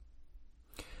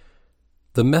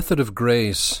The Method of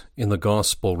Grace in the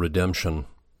Gospel Redemption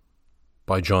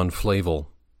by John Flavel.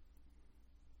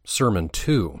 Sermon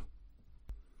 2,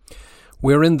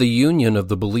 wherein the union of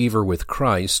the believer with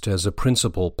Christ as a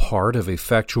principal part of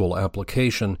effectual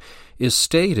application is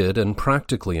stated and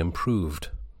practically improved.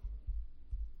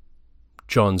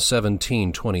 John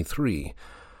 17:23,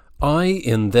 I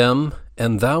in them,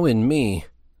 and thou in me,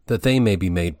 that they may be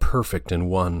made perfect in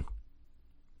one.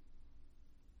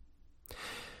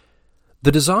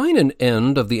 The design and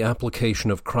end of the application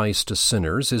of Christ to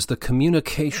sinners is the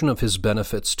communication of his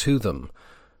benefits to them.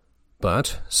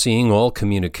 But, seeing all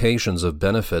communications of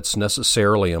benefits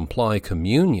necessarily imply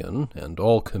communion, and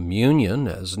all communion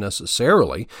as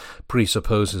necessarily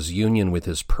presupposes union with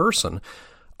his person,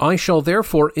 I shall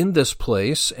therefore in this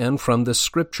place and from this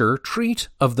scripture treat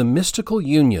of the mystical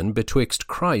union betwixt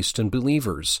Christ and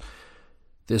believers,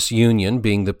 this union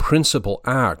being the principal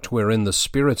act wherein the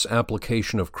Spirit's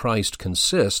application of Christ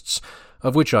consists,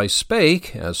 of which I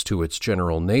spake, as to its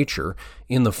general nature,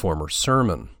 in the former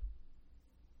sermon.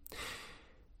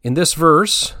 In this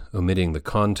verse, omitting the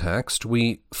context,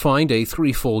 we find a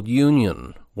threefold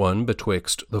union, one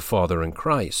betwixt the Father and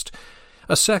Christ,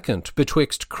 a second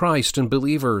betwixt Christ and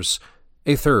believers,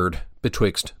 a third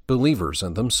betwixt believers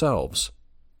and themselves.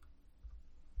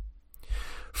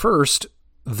 First,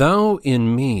 thou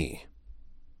in me.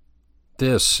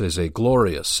 This is a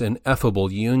glorious,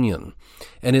 ineffable union,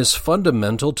 and is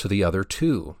fundamental to the other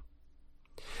two.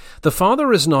 The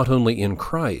Father is not only in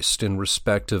Christ in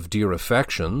respect of dear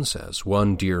affections, as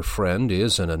one dear friend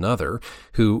is in another,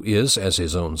 who is as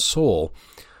his own soul,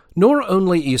 nor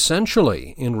only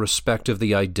essentially in respect of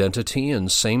the identity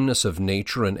and sameness of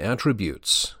nature and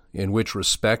attributes, in which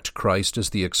respect Christ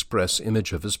is the express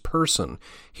image of his person,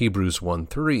 Hebrews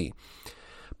 1:3.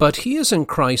 But he is in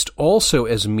Christ also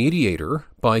as mediator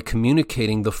by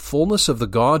communicating the fullness of the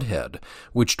Godhead,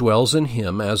 which dwells in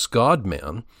him as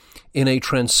God-man, in a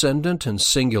transcendent and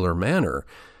singular manner,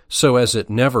 so as it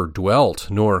never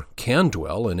dwelt nor can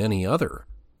dwell in any other.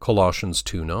 Colossians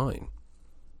 2:9.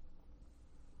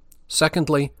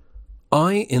 Secondly,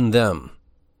 I in them.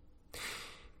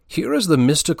 Here is the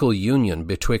mystical union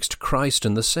betwixt Christ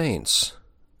and the saints.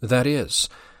 That is,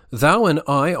 thou and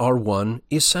I are one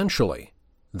essentially.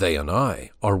 They and I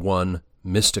are one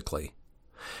mystically.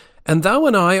 And thou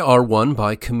and I are one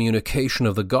by communication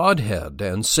of the Godhead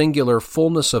and singular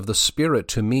fullness of the Spirit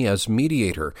to me as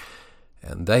mediator,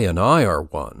 and they and I are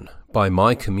one by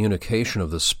my communication of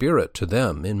the Spirit to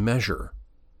them in measure.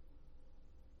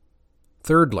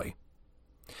 Thirdly,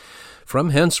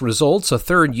 from hence results a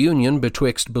third union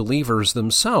betwixt believers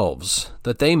themselves,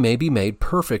 that they may be made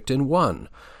perfect in one,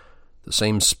 the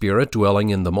same Spirit dwelling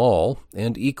in them all,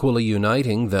 and equally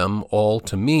uniting them all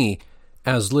to me,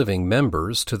 as living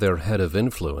members to their head of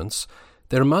influence.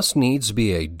 There must needs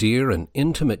be a dear and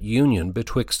intimate union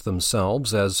betwixt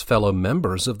themselves as fellow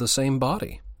members of the same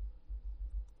body.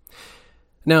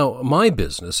 Now, my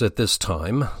business at this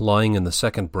time, lying in the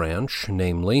second branch,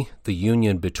 namely, the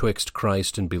union betwixt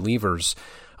Christ and believers,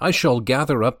 I shall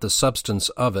gather up the substance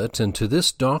of it into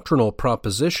this doctrinal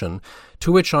proposition,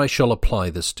 to which I shall apply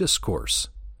this discourse.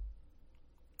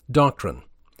 Doctrine: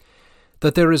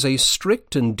 that there is a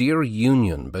strict and dear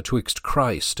union betwixt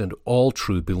Christ and all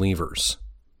true believers.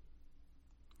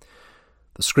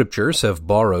 The Scriptures have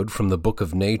borrowed from the book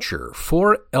of nature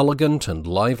 4 elegant and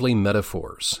lively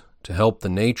metaphors to help the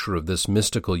nature of this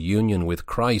mystical union with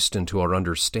Christ into our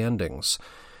understandings,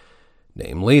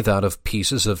 namely that of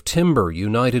pieces of timber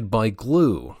united by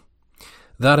glue,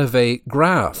 that of a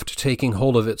graft taking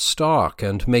hold of its stalk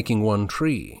and making one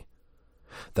tree,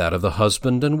 that of the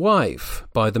husband and wife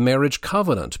by the marriage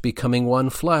covenant becoming one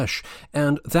flesh,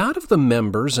 and that of the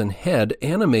members and head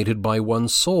animated by one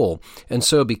soul, and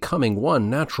so becoming one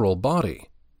natural body.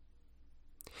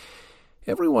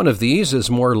 Every one of these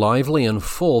is more lively and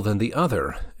full than the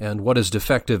other, and what is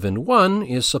defective in one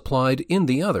is supplied in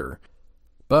the other.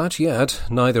 But yet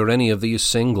neither any of these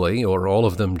singly, or all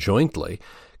of them jointly,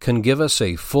 can give us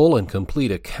a full and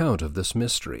complete account of this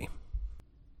mystery.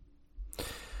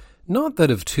 Not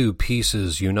that of 2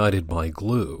 pieces united by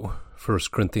glue,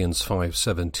 1 Corinthians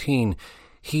 5:17,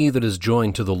 he that is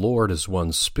joined to the Lord is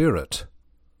one spirit,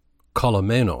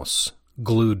 kolomenos,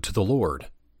 glued to the Lord.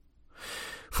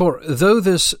 For though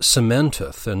this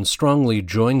cementeth and strongly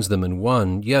joins them in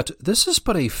one, yet this is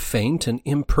but a faint and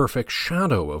imperfect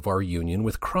shadow of our union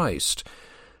with Christ.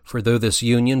 For though this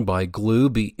union by glue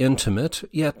be intimate,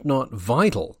 yet not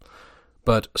vital,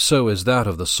 but so is that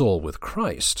of the soul with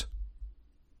Christ.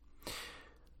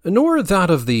 nor that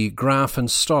of the graft and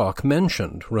stalk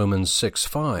mentioned, Romans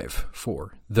 6:5.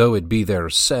 For though it be there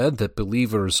said that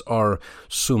believers are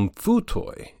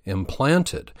sumphutoi,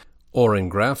 implanted, or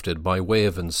engrafted by way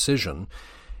of incision,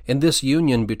 and this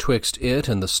union betwixt it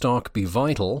and the stalk be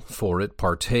vital, for it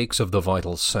partakes of the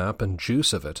vital sap and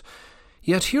juice of it,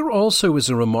 yet here also is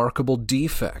a remarkable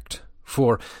defect,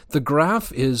 for the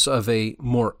graft is of a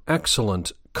more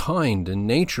excellent kind and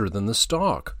nature than the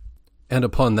stalk, and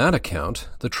upon that account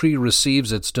the tree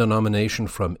receives its denomination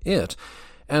from it,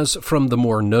 as from the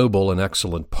more noble and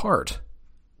excellent part.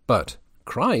 But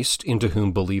Christ, into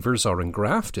whom believers are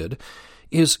engrafted,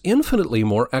 is infinitely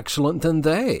more excellent than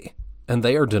they, and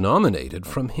they are denominated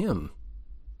from him.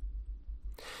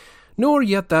 Nor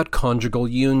yet that conjugal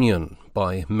union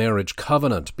by marriage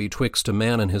covenant betwixt a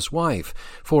man and his wife,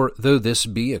 for though this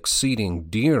be exceeding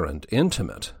dear and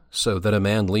intimate, so that a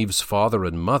man leaves father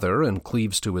and mother and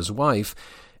cleaves to his wife,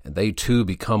 and they two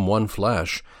become one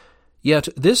flesh, yet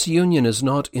this union is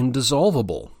not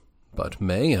indissoluble, but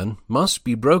may and must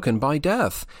be broken by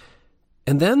death.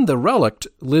 And then the relict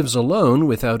lives alone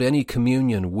without any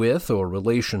communion with or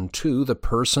relation to the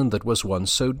person that was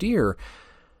once so dear.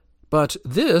 But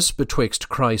this betwixt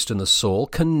Christ and the soul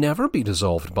can never be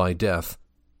dissolved by death.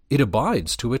 It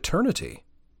abides to eternity.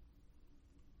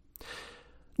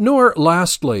 Nor,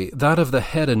 lastly, that of the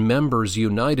head and members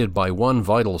united by one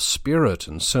vital spirit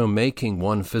and so making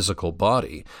one physical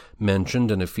body, mentioned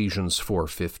in Ephesians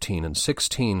 4:15 and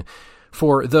 16,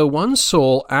 for though one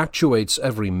soul actuates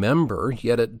every member,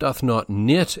 yet it doth not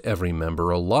knit every member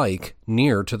alike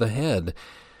near to the head,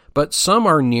 but some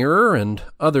are nearer and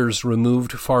others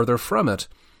removed farther from it.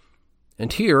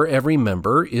 And here every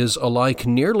member is alike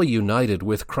nearly united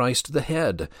with Christ the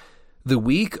head. The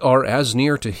weak are as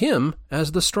near to him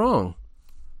as the strong.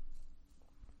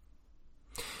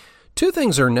 Two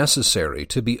things are necessary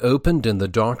to be opened in the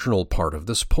doctrinal part of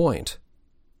this point.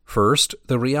 First,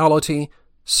 the reality.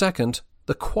 Second,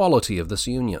 the quality of this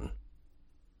union.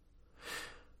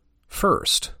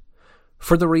 First,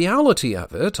 for the reality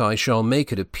of it, I shall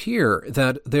make it appear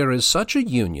that there is such a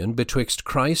union betwixt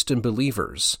Christ and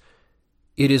believers.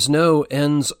 It is no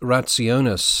ens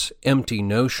rationis, empty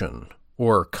notion,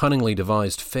 or cunningly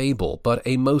devised fable, but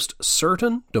a most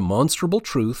certain, demonstrable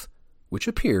truth, which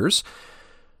appears,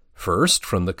 first,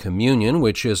 from the communion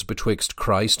which is betwixt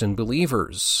Christ and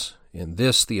believers. In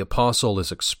this the apostle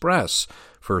is express,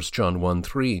 1 John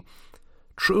 1:3.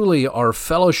 Truly our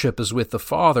fellowship is with the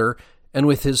Father and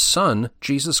with his Son,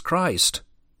 Jesus Christ.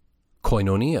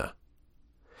 Koinonia.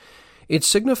 It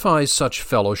signifies such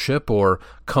fellowship or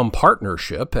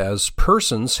compartnership as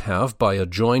persons have by a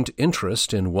joint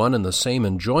interest in one and the same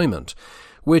enjoyment,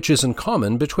 which is in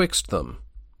common betwixt them.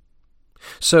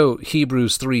 So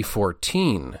Hebrews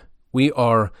 3:14, we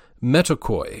are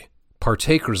metokoi,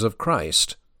 partakers of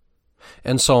Christ.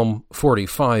 And Psalm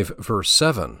 45, verse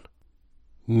 7,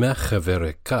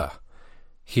 mechevereka.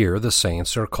 Here the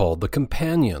saints are called the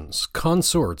companions,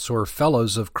 consorts, or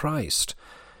fellows of Christ.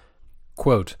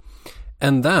 Quote,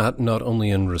 and that not only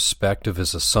in respect of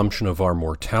his assumption of our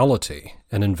mortality,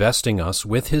 and investing us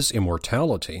with his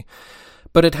immortality,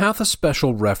 but it hath a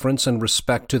special reference and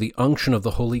respect to the unction of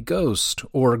the Holy Ghost,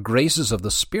 or graces of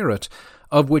the Spirit,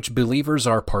 of which believers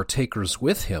are partakers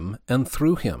with him and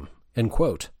through him. End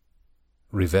quote.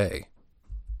 Rivet.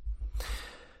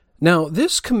 Now,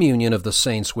 this communion of the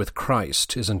saints with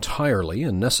Christ is entirely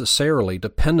and necessarily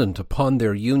dependent upon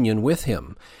their union with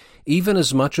him, even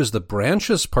as much as the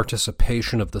branch's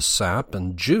participation of the sap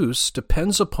and juice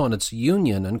depends upon its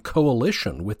union and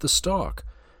coalition with the stalk.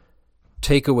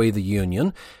 Take away the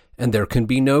union, and there can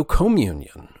be no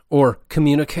communion, or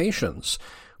communications,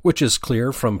 which is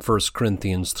clear from 1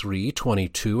 Corinthians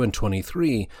 3:22 and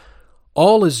 23.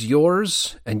 All is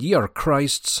yours, and ye are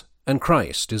Christ's, and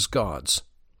Christ is God's.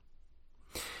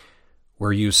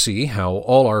 Where you see how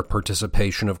all our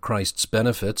participation of Christ's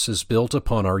benefits is built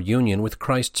upon our union with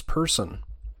Christ's person.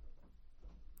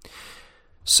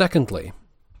 Secondly,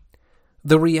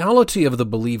 the reality of the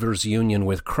believer's union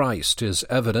with Christ is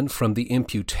evident from the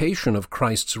imputation of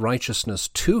Christ's righteousness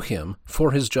to him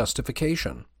for his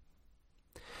justification.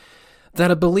 That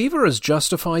a believer is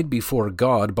justified before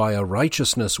God by a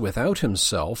righteousness without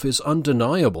himself is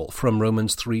undeniable from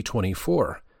Romans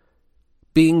 3:24,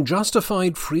 being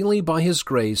justified freely by his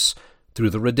grace through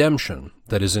the redemption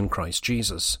that is in Christ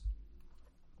Jesus.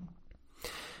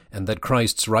 And that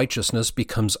Christ's righteousness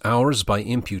becomes ours by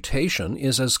imputation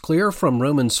is as clear from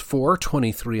Romans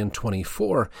 4:23 and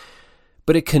 24,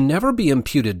 but it can never be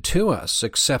imputed to us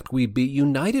except we be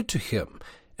united to him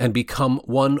and become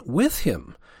one with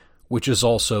him, which is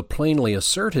also plainly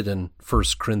asserted in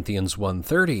 1 Corinthians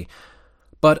 1:30,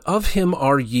 But of him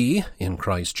are ye, in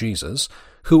Christ Jesus,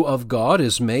 who of God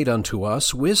is made unto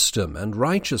us wisdom and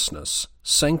righteousness,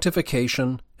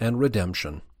 sanctification and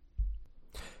redemption.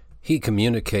 He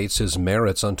communicates his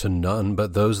merits unto none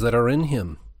but those that are in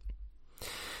him.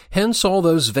 Hence all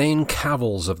those vain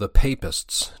cavils of the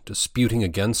papists, disputing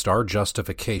against our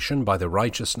justification by the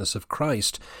righteousness of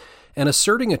Christ, and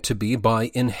asserting it to be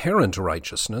by inherent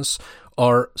righteousness,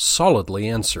 are solidly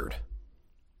answered.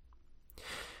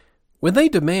 When they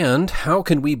demand, how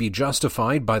can we be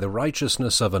justified by the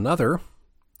righteousness of another?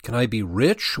 Can I be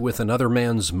rich with another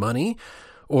man's money,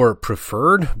 or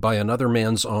preferred by another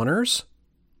man's honors?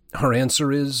 Our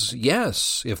answer is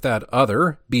yes, if that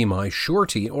other be my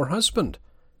surety or husband.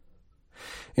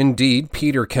 Indeed,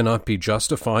 Peter cannot be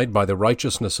justified by the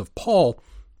righteousness of Paul,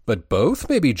 but both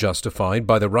may be justified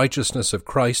by the righteousness of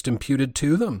Christ imputed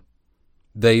to them,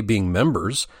 they being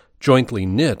members jointly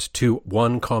knit to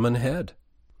one common head.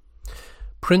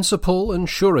 Principle and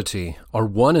surety are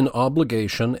one in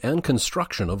obligation and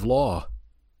construction of law.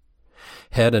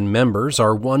 Head and members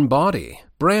are one body,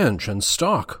 branch and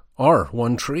stalk are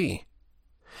one tree.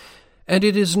 And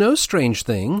it is no strange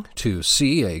thing to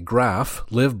see a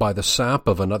graft live by the sap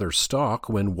of another stalk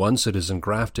when once it is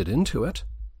engrafted into it.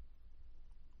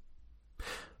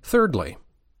 Thirdly,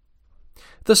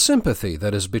 the sympathy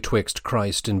that is betwixt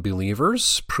Christ and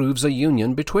believers proves a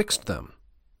union betwixt them.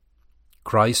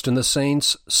 Christ and the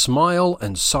saints smile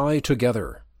and sigh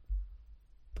together.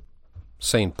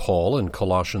 St. Paul in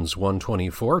Colossians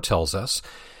 1:24 tells us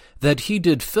that he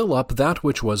did fill up that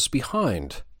which was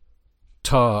behind,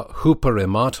 ta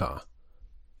huperemata,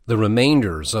 the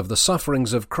remainders of the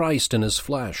sufferings of Christ in his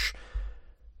flesh,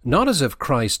 not as if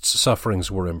Christ's sufferings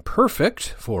were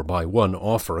imperfect, for by one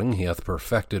offering he hath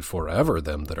perfected forever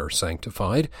them that are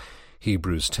sanctified,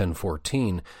 Hebrews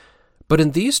 10:14, but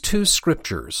in these two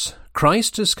scriptures,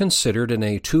 Christ is considered in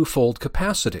a twofold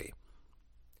capacity.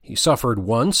 He suffered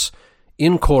once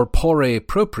in corpore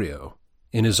proprio,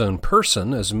 in his own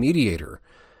person as mediator.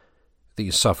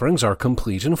 These sufferings are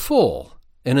complete and full,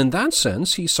 and in that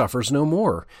sense he suffers no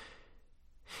more.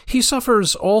 He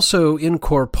suffers also in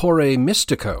corpore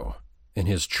mystico, in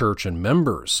his church and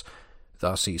members.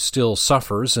 Thus he still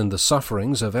suffers in the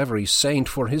sufferings of every saint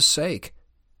for his sake.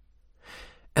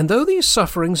 And though these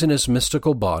sufferings in his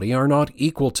mystical body are not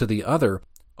equal to the other,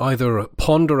 either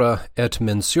pondera et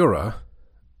mensura,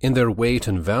 in their weight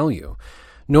and value,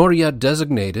 nor yet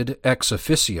designated ex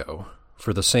officio,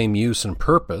 for the same use and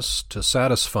purpose, to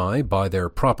satisfy by their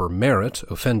proper merit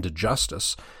offended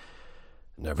justice,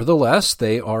 nevertheless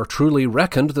they are truly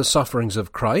reckoned the sufferings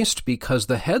of Christ, because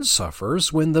the head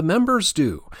suffers when the members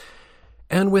do.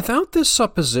 And without this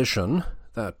supposition,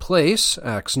 that place,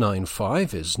 Acts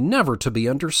 9:5, is never to be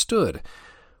understood,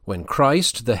 when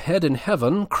Christ, the head in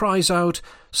heaven, cries out,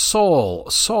 Saul,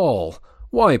 Saul,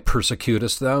 why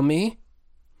persecutest thou me?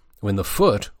 When the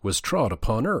foot was trod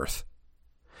upon earth.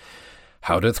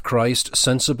 How doth Christ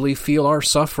sensibly feel our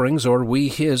sufferings, or we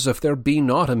his, if there be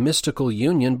not a mystical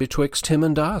union betwixt him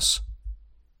and us?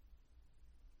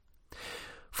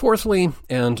 Fourthly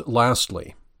and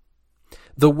lastly,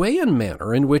 the way and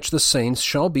manner in which the saints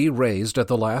shall be raised at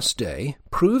the last day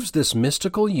proves this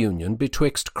mystical union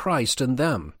betwixt Christ and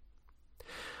them.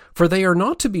 For they are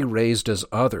not to be raised as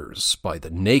others, by the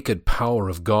naked power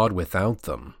of God without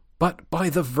them, but by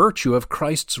the virtue of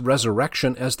Christ's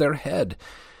resurrection as their head,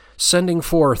 sending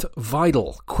forth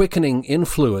vital, quickening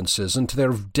influences into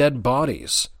their dead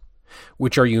bodies,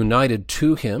 which are united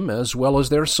to him as well as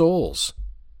their souls.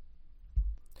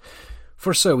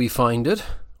 For so we find it,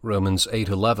 Romans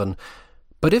 8:11,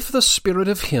 but if the Spirit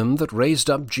of him that raised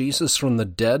up Jesus from the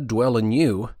dead dwell in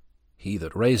you, he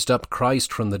that raised up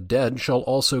Christ from the dead shall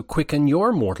also quicken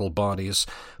your mortal bodies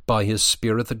by his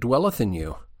Spirit that dwelleth in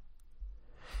you.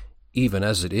 Even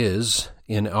as it is,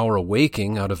 in our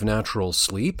awaking out of natural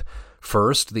sleep,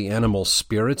 first the animal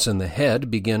spirits in the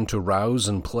head begin to rouse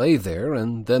and play there,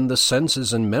 and then the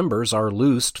senses and members are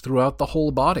loosed throughout the whole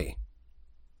body.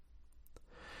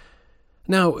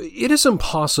 Now, it is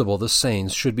impossible the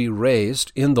saints should be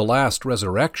raised in the last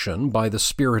resurrection by the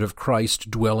Spirit of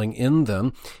Christ dwelling in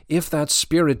them, if that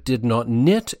Spirit did not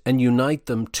knit and unite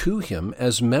them to him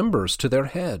as members to their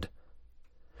head.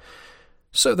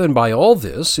 So then by all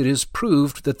this it is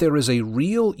proved that there is a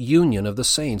real union of the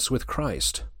saints with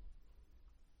Christ.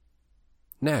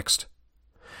 Next,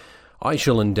 I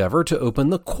shall endeavor to open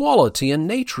the quality and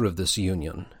nature of this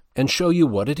union, and show you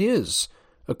what it is,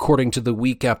 according to the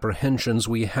weak apprehensions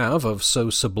we have of so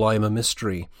sublime a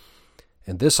mystery,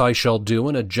 and this I shall do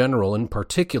in a general and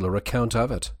particular account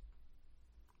of it.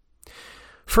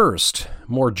 First,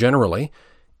 more generally,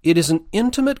 It is an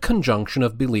intimate conjunction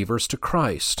of believers to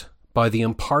Christ, by the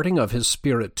imparting of his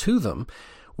Spirit to them,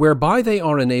 whereby they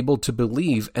are enabled to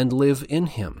believe and live in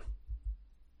him.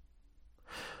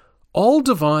 All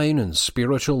divine and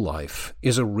spiritual life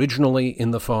is originally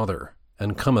in the Father,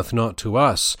 and cometh not to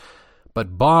us,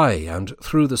 but by and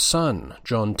through the Son,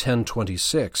 John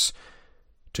 10:26.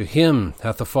 To him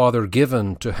hath the Father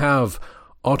given to have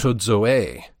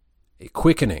autozoe, a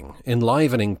quickening,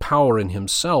 enlivening power in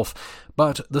himself,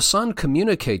 but the Son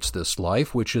communicates this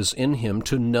life which is in him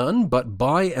to none but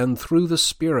by and through the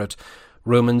Spirit,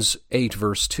 Romans 8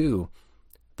 verse 2.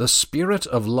 The Spirit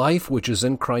of life which is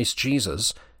in Christ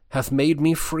Jesus hath made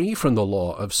me free from the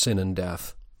law of sin and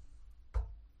death.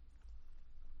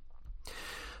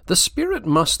 The Spirit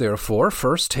must therefore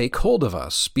first take hold of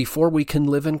us before we can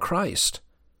live in Christ.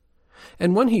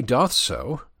 And when he doth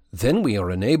so, then we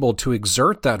are enabled to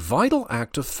exert that vital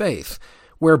act of faith,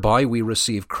 whereby we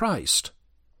receive Christ.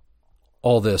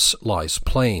 All this lies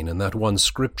plain in that one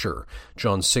scripture,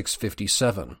 John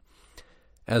 6:57.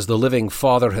 As the living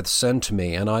Father hath sent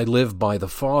me, and I live by the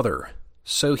Father,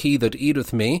 so he that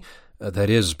eateth me, that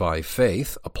is, by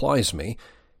faith, applies me,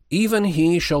 even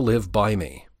he shall live by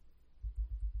me.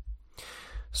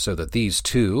 So that these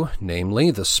two,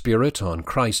 namely the Spirit on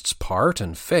Christ's part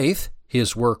and faith,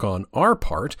 his work on our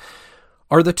part,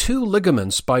 are the two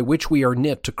ligaments by which we are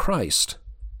knit to Christ.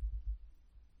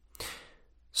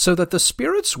 So that the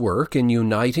Spirit's work in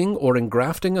uniting or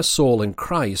engrafting a soul in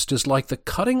Christ is like the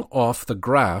cutting off the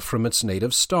graft from its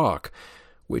native stock,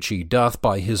 which he doth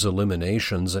by his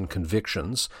illuminations and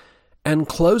convictions, and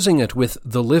closing it with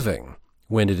the living,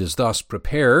 when it is thus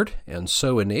prepared, and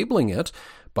so enabling it,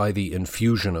 by the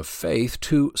infusion of faith,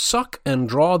 to suck and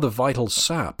draw the vital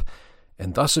sap,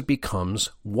 and thus it becomes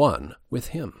one with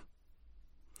him.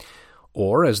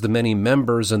 Or, as the many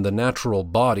members in the natural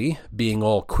body, being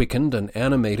all quickened and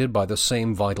animated by the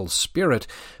same vital Spirit,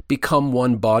 become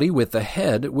one body with the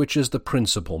head, which is the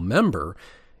principal member,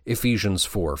 Ephesians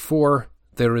 4:4,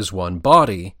 there is one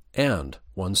body and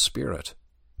one Spirit.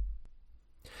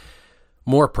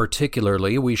 More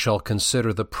particularly, we shall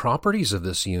consider the properties of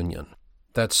this union,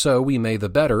 that so we may the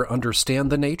better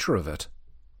understand the nature of it.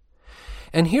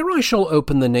 And here I shall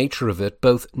open the nature of it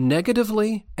both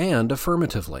negatively and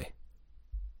affirmatively.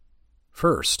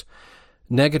 First,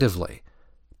 negatively,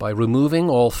 by removing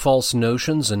all false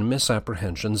notions and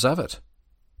misapprehensions of it.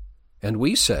 And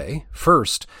we say,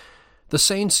 first, the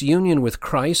saint's union with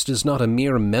Christ is not a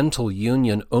mere mental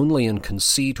union only in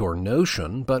conceit or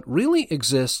notion, but really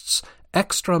exists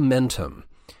extra mentum,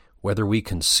 whether we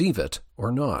conceive it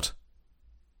or not.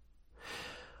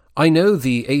 I know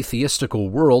the atheistical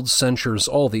world censures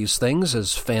all these things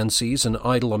as fancies and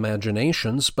idle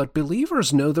imaginations, but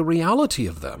believers know the reality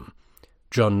of them.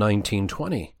 John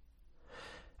 19:20.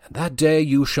 And that day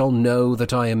you shall know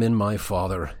that I am in my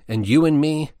Father, and you in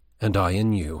me, and I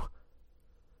in you.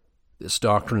 This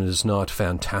doctrine is not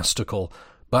fantastical,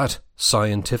 but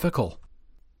scientifical.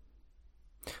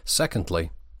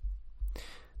 Secondly,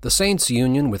 the saint's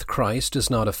union with Christ is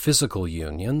not a physical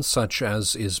union, such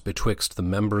as is betwixt the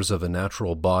members of a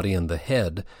natural body and the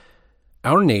head.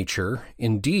 Our nature,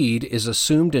 indeed, is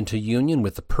assumed into union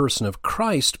with the person of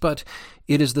Christ, but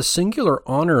it is the singular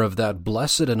honor of that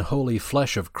blessed and holy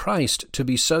flesh of Christ to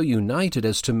be so united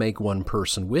as to make one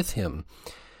person with him.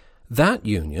 That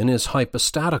union is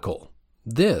hypostatical,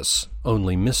 this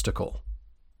only mystical.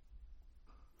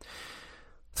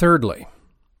 Thirdly,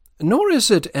 nor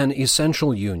is it an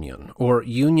essential union, or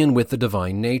union with the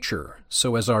divine nature,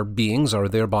 so as our beings are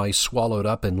thereby swallowed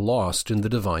up and lost in the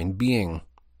divine being.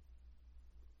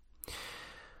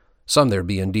 Some there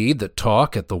be indeed that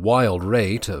talk at the wild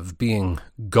rate of being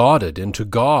Godded into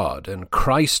God and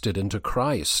Christed into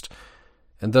Christ,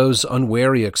 and those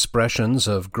unwary expressions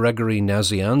of Gregory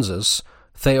Nazianzus,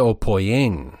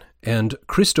 Theopoiein and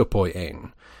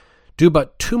Christopoiein, do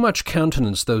but too much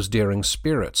countenance those daring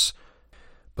spirits.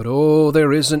 But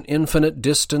there is an infinite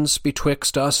distance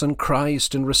betwixt us and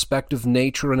Christ in respect of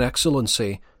nature and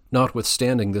excellency,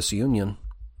 notwithstanding this union.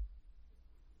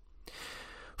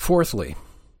 Fourthly,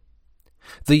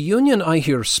 the union I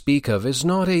here speak of is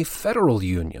not a federal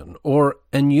union, or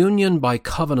an union by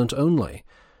covenant only.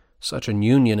 Such an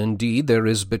union, indeed, there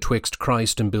is betwixt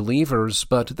Christ and believers,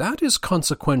 but that is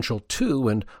consequential too,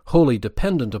 and wholly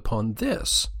dependent upon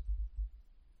this.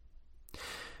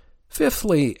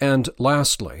 Fifthly and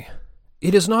lastly,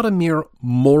 it is not a mere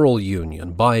moral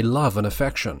union by love and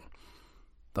affection.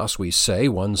 Thus we say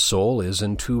one soul is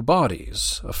in two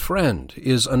bodies, a friend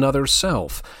is another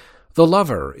self, the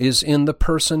lover is in the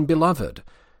person beloved.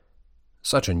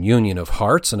 Such an union of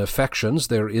hearts and affections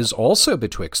there is also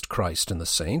betwixt Christ and the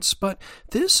saints, but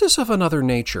this is of another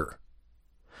nature.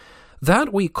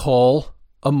 That we call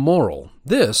a moral,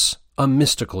 this a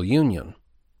mystical union.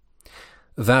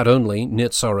 That only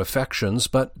knits our affections,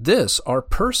 but this are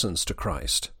persons to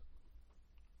Christ.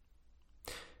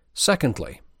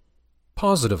 Secondly,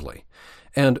 positively,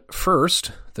 and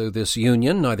first, though this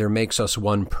union neither makes us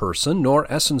one person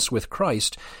nor essence with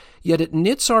Christ, yet it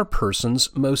knits our persons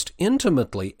most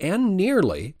intimately and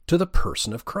nearly to the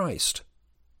person of Christ.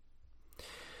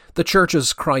 The church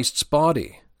is Christ's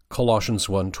body, Colossians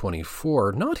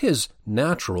 1:24, not his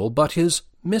natural, but his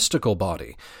mystical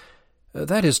body.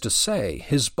 That is to say,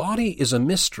 his body is a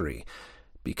mystery,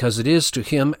 because it is to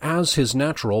him as his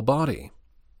natural body.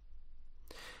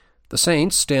 The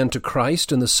saints stand to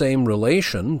Christ in the same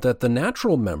relation that the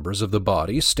natural members of the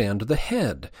body stand to the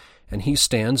head, and he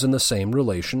stands in the same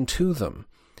relation to them,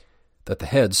 that the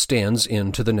head stands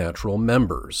into the natural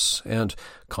members, and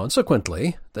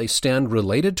consequently they stand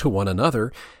related to one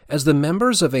another as the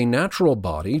members of a natural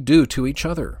body do to each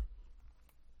other.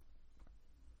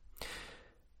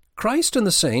 Christ and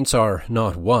the saints are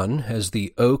not one, as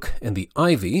the oak and the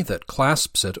ivy that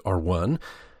clasps it are one,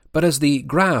 but as the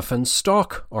graft and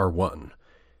stalk are one.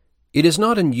 It is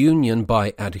not an union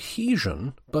by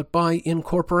adhesion, but by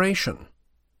incorporation.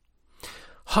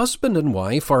 Husband and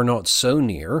wife are not so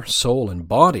near, soul and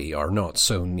body are not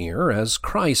so near, as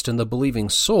Christ and the believing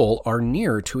soul are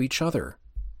near to each other.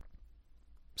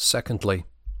 Secondly,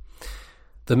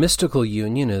 the mystical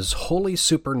union is wholly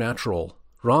supernatural,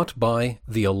 wrought by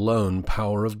the alone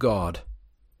power of God.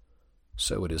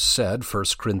 So it is said,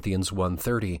 1 Corinthians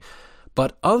 1:30,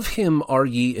 "But of him are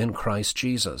ye in Christ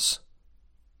Jesus."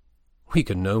 We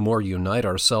can no more unite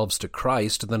ourselves to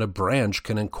Christ than a branch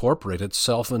can incorporate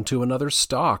itself into another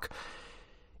stock.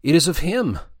 It is of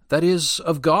him, that is,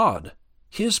 of God,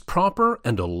 his proper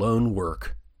and alone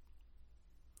work.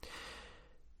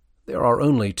 There are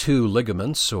only two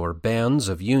ligaments or bands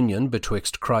of union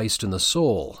betwixt Christ and the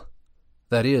soul,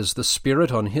 that is, the Spirit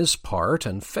on his part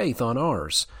and faith on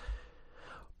ours.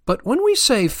 But when we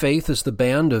say faith is the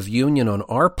band of union on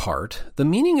our part, the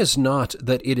meaning is not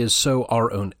that it is so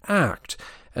our own act,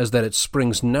 as that it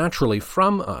springs naturally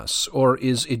from us, or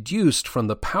is educed from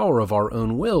the power of our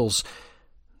own wills.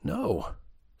 No,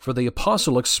 for the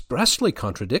Apostle expressly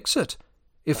contradicts it.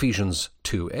 Ephesians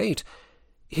 2:8,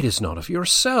 "It is not of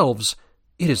yourselves,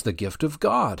 it is the gift of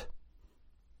God."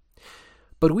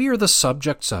 But we are the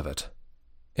subjects of it.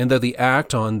 And though the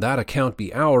act on that account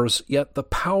be ours, yet the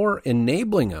power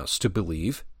enabling us to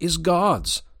believe is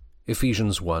God's.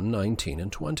 Ephesians 1:19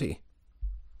 and 20.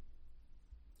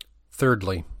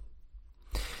 Thirdly,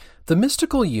 the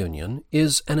mystical union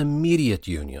is an immediate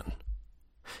union.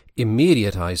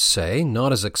 Immediate, I say,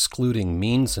 not as excluding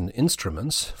means and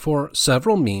instruments, for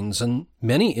several means and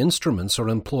many instruments are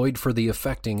employed for the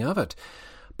effecting of it,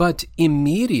 but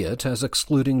immediate as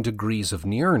excluding degrees of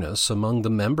nearness among the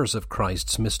members of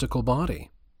Christ's mystical body.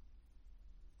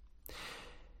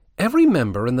 Every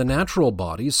member in the natural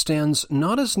body stands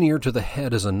not as near to the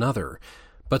head as another,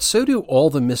 but so do all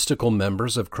the mystical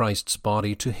members of Christ's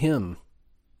body to him.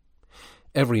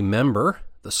 Every member,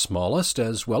 the smallest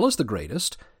as well as the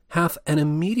greatest, hath an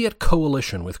immediate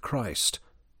coalition with Christ.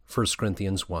 1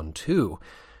 Corinthians 1:2.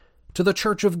 To the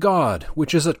church of God,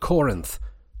 which is at Corinth,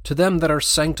 to them that are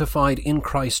sanctified in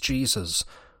Christ Jesus,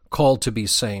 called to be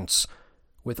saints,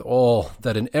 with all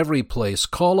that in every place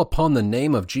call upon the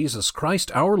name of Jesus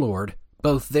Christ our Lord,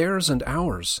 both theirs and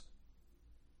ours.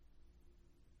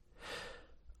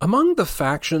 Among the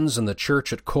factions in the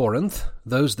church at Corinth,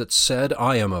 those that said,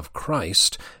 "I am of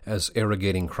Christ," as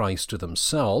arrogating Christ to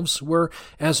themselves, were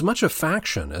as much a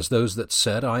faction as those that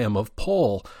said, "I am of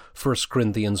Paul," 1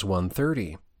 Corinthians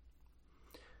 1:30.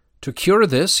 To cure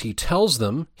this, he tells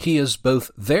them he is both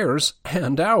theirs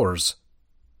and ours.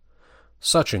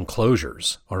 Such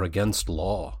enclosures are against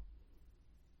law.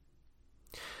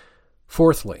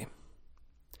 Fourthly,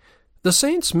 the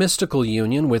saints' mystical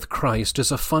union with Christ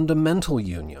is a fundamental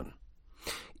union.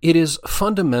 It is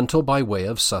fundamental by way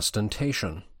of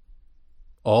sustentation.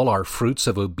 All our fruits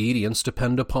of obedience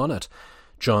depend upon it.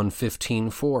 John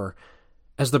 15:4,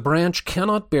 "As the branch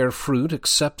cannot bear fruit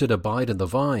except it abide in the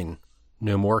vine,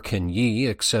 no more can ye,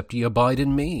 except ye abide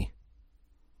in me."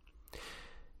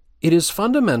 It is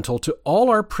fundamental to all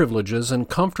our privileges and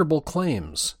comfortable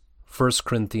claims. 1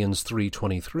 Corinthians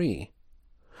 3:23.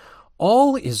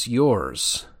 "All is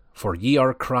yours, for ye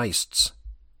are Christ's."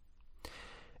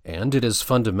 And it is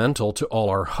fundamental to all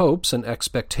our hopes and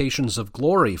expectations of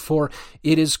glory, for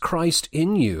it is Christ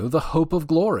in you, the hope of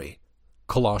glory.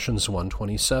 Colossians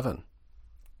 1:27.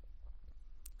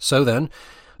 So then,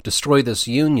 destroy this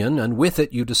union, and with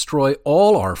it you destroy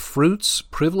all our fruits,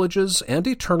 privileges, and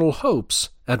eternal hopes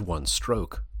at one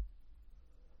stroke.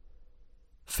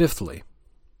 Fifthly,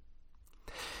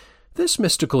 this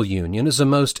mystical union is a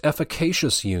most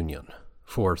efficacious union,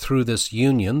 for through this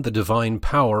union the divine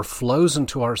power flows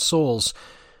into our souls,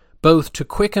 both to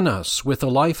quicken us with the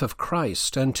life of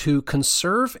Christ and to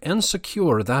conserve and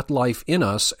secure that life in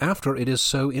us after it is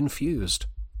so infused.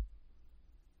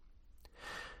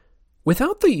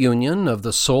 Without the union of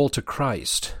the soul to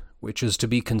Christ, which is to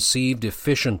be conceived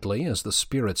efficiently as the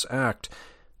Spirit's act,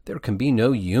 there can be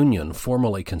no union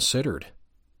formally considered.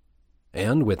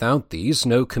 And without these,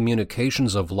 no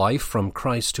communications of life from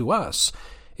Christ to us,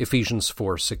 Ephesians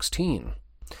 4:16.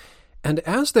 And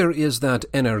as there is that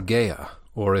energeia,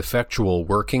 or effectual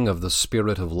working of the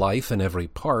Spirit of life in every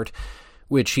part,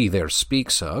 which he there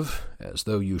speaks of, as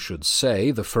though you should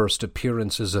say the first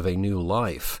appearances of a new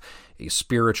life, a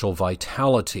spiritual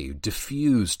vitality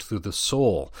diffused through the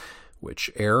soul,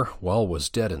 which ere while was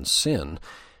dead in sin,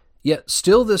 yet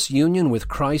still this union with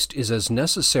Christ is as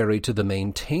necessary to the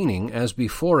maintaining as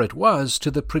before it was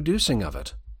to the producing of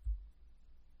it.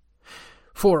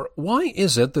 For why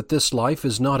is it that this life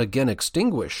is not again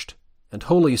extinguished, and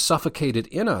wholly suffocated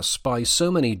in us by so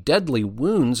many deadly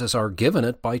wounds as are given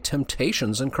it by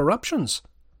temptations and corruptions?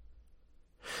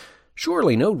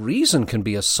 Surely no reason can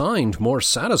be assigned more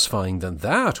satisfying than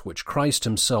that which Christ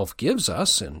himself gives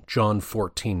us in John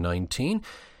 14:19,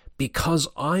 "Because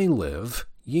I live,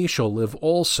 ye shall live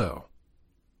also."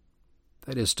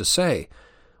 That is to say,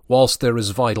 whilst there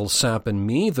is vital sap in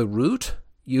me, the root,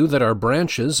 you that are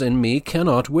branches in me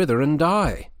cannot wither and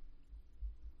die.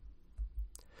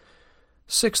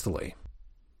 Sixthly,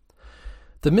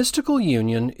 the mystical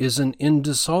union is an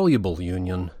indissoluble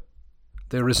union.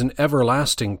 There is an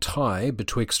everlasting tie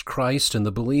betwixt Christ and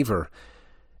the believer,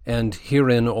 and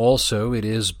herein also it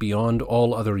is beyond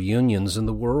all other unions in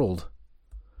the world.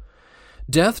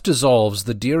 Death dissolves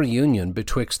the dear union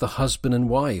betwixt the husband and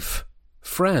wife,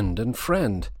 friend and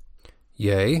friend,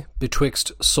 yea,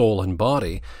 betwixt soul and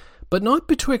body, but not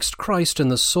betwixt Christ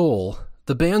and the soul.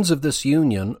 The bands of this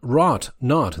union rot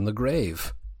not in the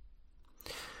grave.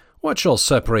 What shall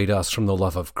separate us from the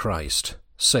love of Christ,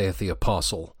 saith the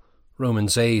Apostle,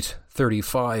 Romans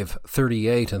 8:35,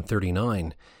 38, and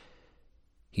 39.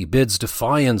 He bids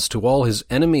defiance to all his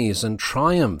enemies and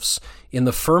triumphs in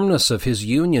the firmness of his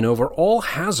union over all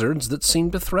hazards that seem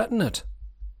to threaten it.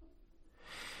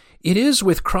 It is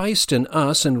with Christ in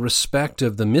us in respect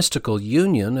of the mystical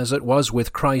union as it was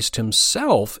with Christ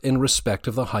himself in respect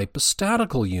of the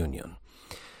hypostatical union.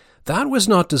 That was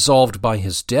not dissolved by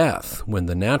his death, when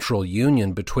the natural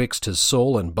union betwixt his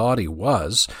soul and body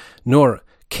was, nor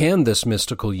can this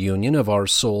mystical union of our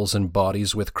souls and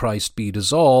bodies with Christ be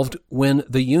dissolved when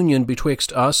the union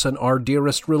betwixt us and our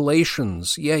dearest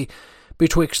relations, yea,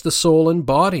 betwixt the soul and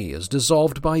body, is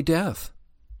dissolved by death.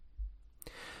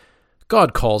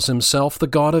 God calls himself the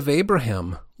God of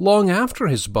Abraham, long after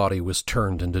his body was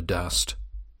turned into dust.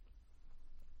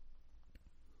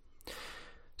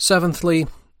 Seventhly,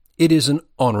 it is an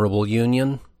honorable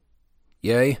union,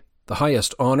 yea, the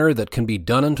highest honor that can be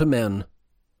done unto men.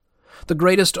 The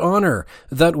greatest honor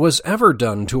that was ever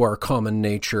done to our common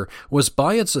nature was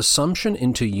by its assumption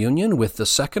into union with the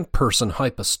second person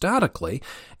hypostatically,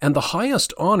 and the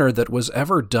highest honor that was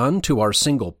ever done to our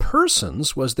single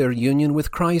persons was their union with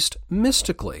Christ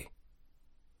mystically.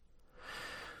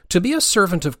 To be a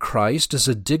servant of Christ is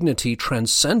a dignity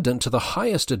transcendent to the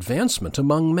highest advancement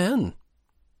among men.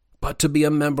 But to be a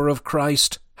member of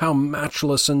Christ, how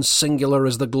matchless and singular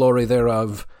is the glory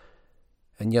thereof!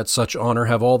 And yet such honor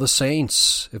have all the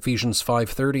saints, Ephesians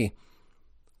 5:30.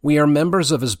 We are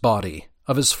members of his body,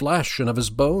 of his flesh, and of his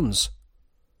bones.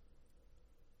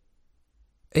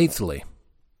 Eighthly,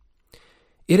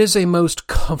 it is a most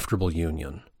comfortable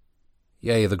union,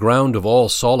 yea, the ground of all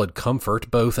solid comfort,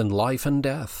 both in life and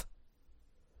death.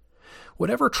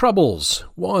 Whatever troubles,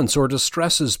 wants, or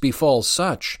distresses befall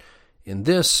such, in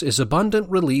this is abundant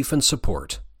relief and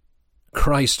support.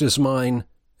 Christ is mine,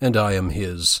 and I am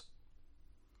his.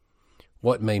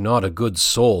 What may not a good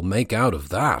soul make out of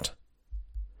that?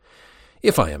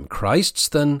 If I am Christ's,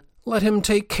 then let him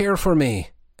take care for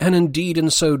me, and indeed in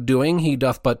so doing he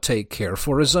doth but take care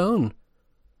for his own.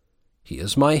 He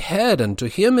is my head, and to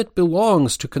him it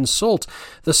belongs to consult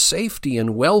the safety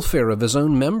and welfare of his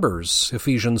own members,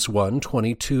 Ephesians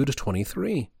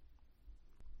 1:22-23.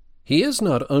 He is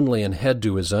not only an head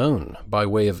to his own, by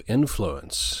way of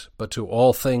influence, but to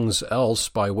all things else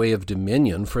by way of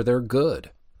dominion for their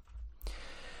good.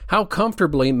 How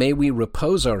comfortably may we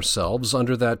repose ourselves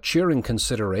under that cheering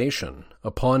consideration,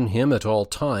 upon him at all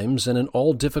times and in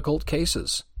all difficult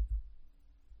cases.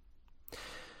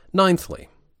 Ninthly,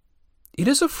 it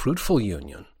is a fruitful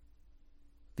union.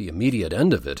 The immediate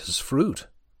end of it is fruit.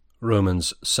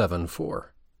 Romans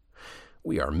 7:4.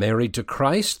 We are married to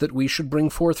Christ that we should bring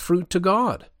forth fruit to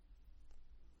God.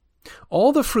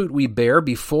 All the fruit we bear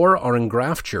before our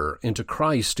engrafture into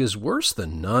Christ is worse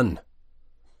than none.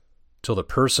 Till the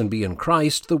person be in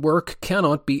Christ, the work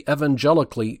cannot be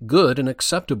evangelically good and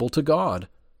acceptable to God.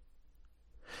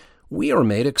 We are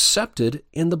made accepted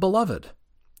in the Beloved.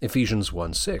 Ephesians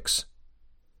 1:6.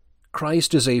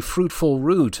 Christ is a fruitful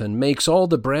root and makes all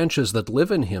the branches that live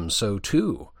in him so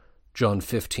too. John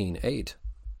 15:8.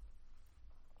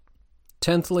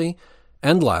 Tenthly,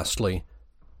 and lastly,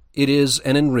 it is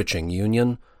an enriching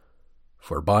union,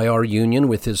 for by our union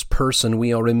with his person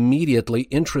we are immediately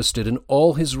interested in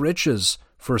all his riches,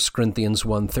 1 Corinthians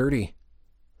 1:30.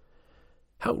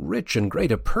 How rich and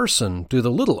great a person do the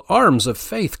little arms of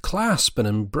faith clasp and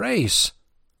embrace!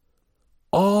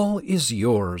 All is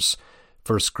yours,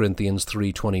 1 Corinthians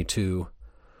 3:22.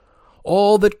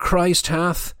 All that Christ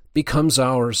hath becomes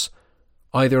ours,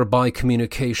 either by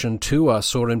communication to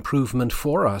us or improvement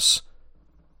for us.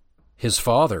 His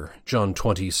Father, John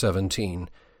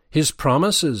 20:17. His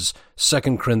promises,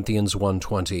 2 Corinthians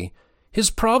 1:20. His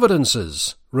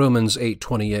providences, Romans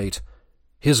 8:28.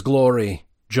 His glory,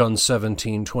 John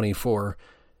 17:24.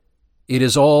 It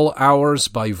is all ours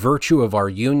by virtue of our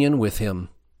union with him.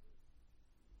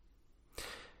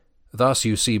 Thus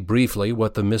you see briefly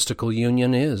what the mystical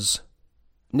union is.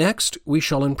 Next we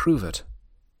shall improve it.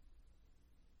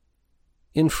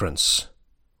 Inference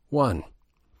 1.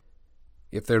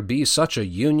 If there be such a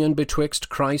union betwixt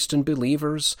Christ and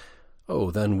believers,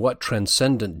 then what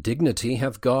transcendent dignity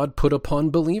hath God put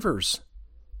upon believers?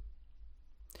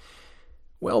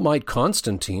 Well might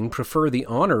Constantine prefer the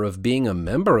honor of being a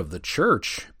member of the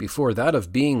Church before that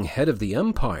of being head of the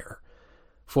empire,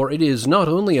 for it is not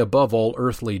only above all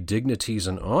earthly dignities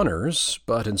and honors,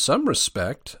 but in some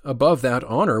respect above that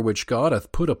honor which God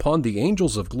hath put upon the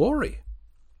angels of glory.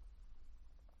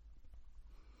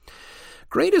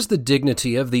 Great is the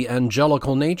dignity of the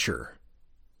angelical nature.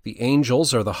 The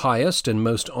angels are the highest and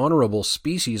most honorable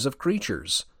species of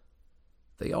creatures.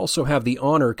 They also have the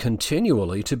honor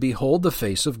continually to behold the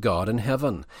face of God in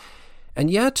heaven. And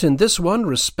yet, in this one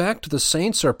respect, the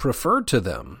saints are preferred to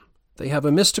them. They have a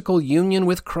mystical union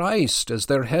with Christ as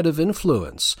their head of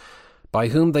influence, by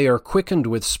whom they are quickened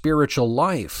with spiritual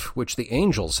life, which the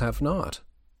angels have not.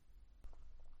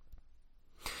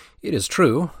 It is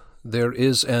true, there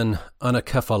is an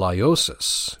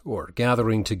anakephalaiosis, or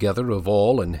gathering together of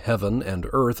all in heaven and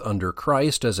earth under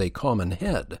Christ as a common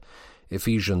head,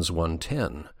 Ephesians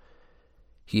 1:10.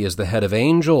 He is the head of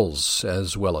angels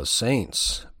as well as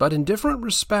saints, but in different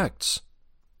respects.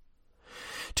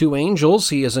 To angels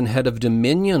he is an head of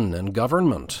dominion and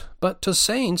government, but to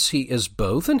saints he is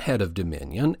both an head of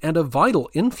dominion and a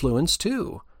vital influence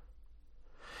too.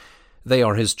 They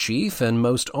are his chief and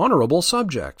most honorable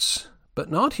subjects, but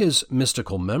not his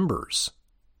mystical members.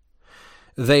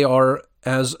 They are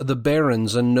as the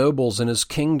barons and nobles in his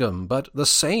kingdom, but the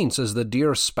saints as the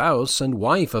dear spouse and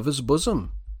wife of his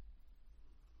bosom.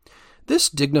 This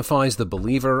dignifies the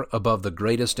believer above the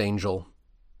greatest angel.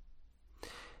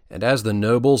 And as the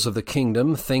nobles of the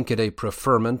kingdom think it a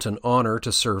preferment and honor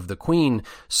to serve the queen,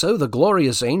 so the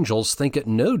glorious angels think it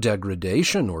no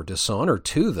degradation or dishonor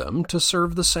to them to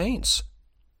serve the saints.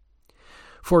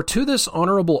 For to this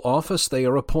honorable office they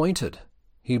are appointed,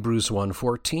 Hebrews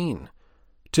 1:14,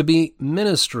 to be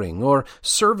ministering or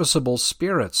serviceable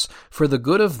spirits for the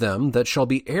good of them that shall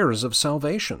be heirs of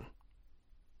salvation.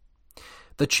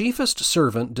 The chiefest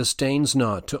servant disdains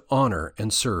not to honor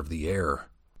and serve the heir.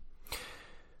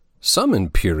 Some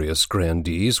imperious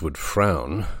grandees would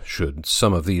frown, should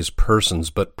some of these persons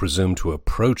but presume to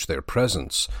approach their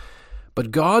presence.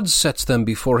 But God sets them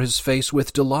before his face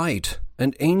with delight,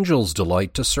 and angels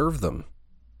delight to serve them.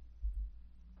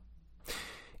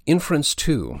 Inference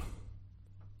 2.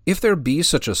 If there be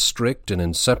such a strict and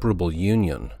inseparable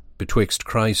union betwixt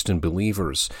Christ and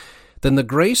believers, then the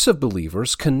grace of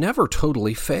believers can never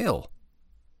totally fail.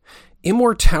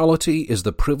 Immortality is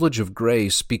the privilege of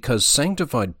grace because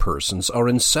sanctified persons are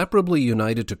inseparably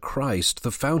united to Christ,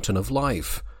 the fountain of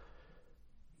life.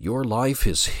 Your life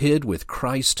is hid with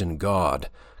Christ in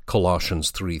God, Colossians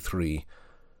 3:3.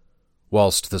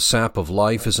 Whilst the sap of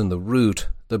life is in the root,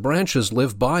 the branches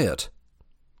live by it.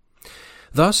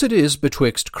 Thus it is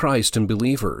betwixt Christ and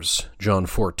believers, John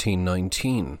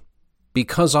 14:19.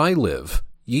 Because I live,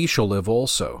 ye shall live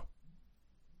also.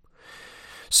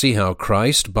 See how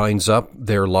Christ binds up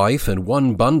their life in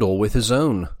one bundle with his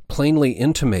own, plainly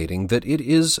intimating that it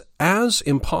is as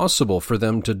impossible for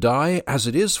them to die as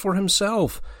it is for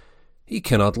himself. He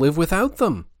cannot live without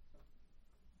them.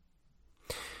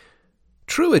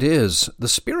 True it is, the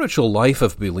spiritual life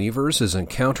of believers is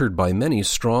encountered by many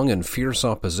strong and fierce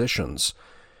oppositions.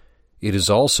 It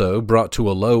is also brought to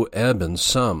a low ebb in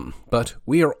some, but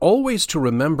we are always to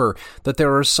remember that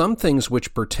there are some things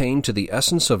which pertain to the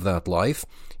essence of that life,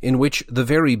 in which the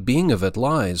very being of it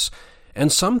lies,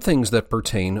 and some things that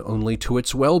pertain only to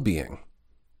its well-being.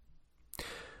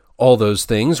 All those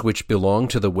things which belong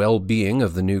to the well-being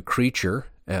of the new creature,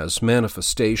 as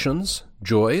manifestations,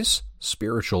 joys,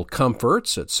 spiritual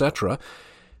comforts, etc.,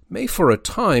 may for a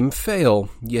time fail,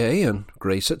 yea, and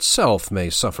grace itself may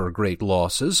suffer great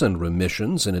losses and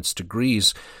remissions in its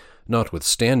degrees,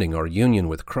 notwithstanding our union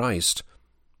with Christ.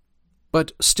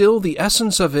 But still the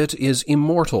essence of it is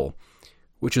immortal,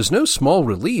 which is no small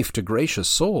relief to gracious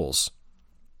souls.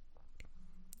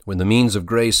 When the means of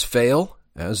grace fail,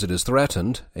 as it is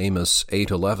threatened, Amos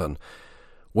 8:11,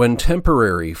 when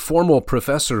temporary, formal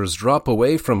professors drop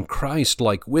away from Christ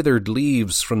like withered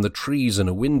leaves from the trees in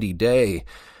a windy day,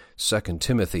 2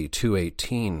 Timothy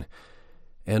 2:18,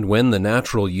 and when the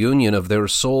natural union of their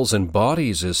souls and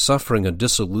bodies is suffering a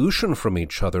dissolution from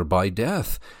each other by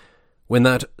death, when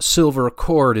that silver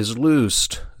cord is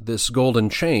loosed, this golden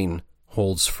chain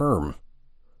holds firm.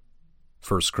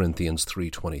 1 Corinthians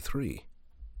 3:23.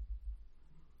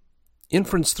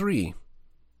 Inference 3.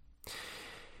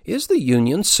 Is the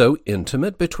union so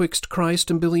intimate betwixt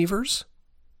Christ and believers?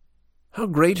 How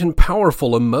great and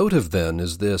powerful a motive, then,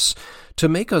 is this, to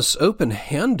make us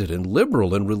open-handed and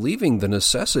liberal in relieving the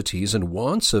necessities and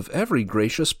wants of every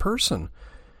gracious person.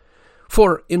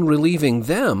 For in relieving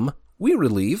them, we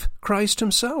relieve Christ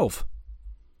himself.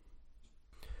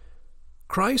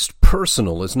 Christ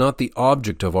personal is not the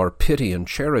object of our pity and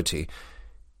charity.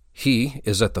 He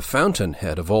is at the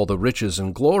fountainhead of all the riches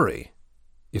and glory,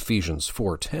 Ephesians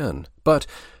 4:10. But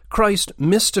Christ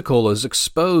mystical is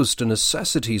exposed to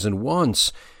necessities and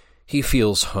wants. He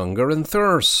feels hunger and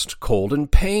thirst, cold and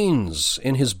pains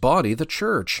in his body, the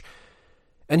church.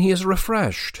 And he is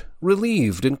refreshed,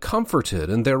 relieved, and comforted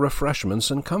in their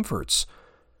refreshments and comforts.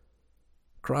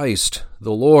 Christ,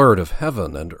 the Lord of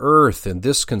heaven and earth, in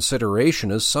this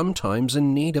consideration is sometimes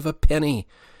in need of a penny.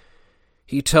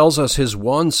 He tells us his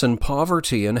wants and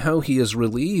poverty and how he is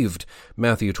relieved,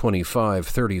 Matthew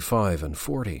 25:35 and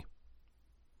 40.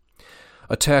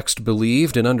 A text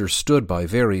believed and understood by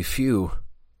very few.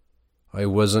 I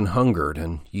was an hungered,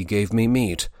 and ye gave me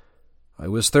meat. I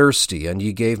was thirsty, and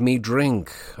ye gave me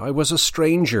drink. I was a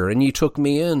stranger, and ye took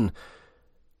me in.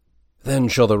 Then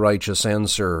shall the righteous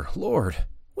answer, Lord,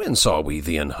 when saw we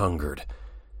thee an hungered?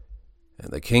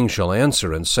 And the king shall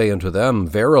answer and say unto them,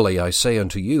 Verily I say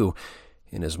unto you,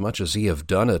 inasmuch as ye have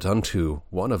done it unto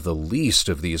one of the least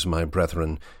of these my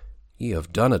brethren, ye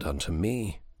have done it unto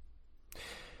me.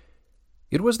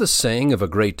 It was the saying of a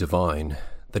great divine,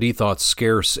 that he thought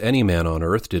scarce any man on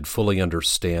earth did fully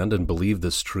understand and believe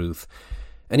this truth,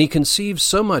 and he conceives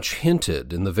so much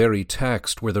hinted in the very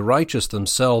text where the righteous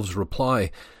themselves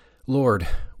reply, Lord,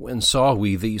 when saw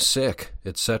we thee sick,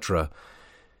 etc.,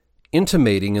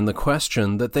 intimating in the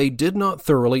question that they did not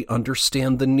thoroughly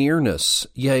understand the nearness,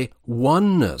 yea,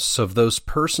 oneness of those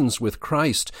persons with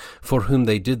Christ for whom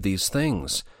they did these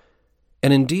things.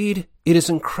 And indeed, it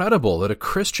is incredible that a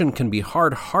Christian can be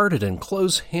hard-hearted and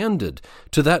close-handed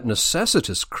to that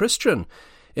necessitous Christian,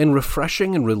 in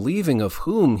refreshing and relieving of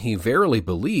whom he verily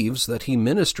believes that he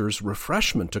ministers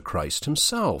refreshment to Christ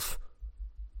himself.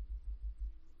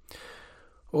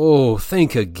 Oh,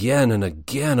 think again and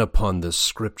again upon this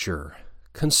scripture.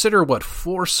 Consider what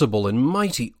forcible and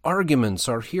mighty arguments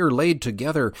are here laid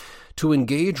together to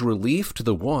engage relief to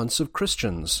the wants of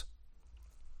Christians.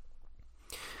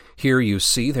 Here you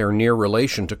see their near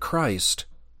relation to Christ.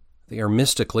 They are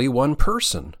mystically one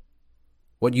person.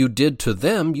 What you did to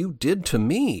them, you did to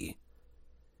me.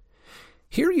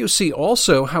 Here you see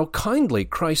also how kindly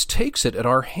Christ takes it at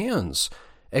our hands,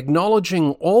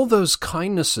 acknowledging all those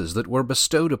kindnesses that were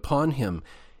bestowed upon him,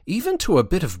 even to a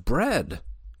bit of bread.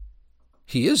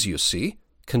 He is, you see,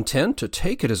 content to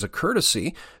take it as a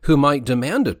courtesy who might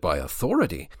demand it by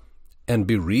authority, and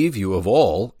bereave you of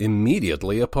all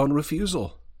immediately upon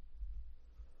refusal.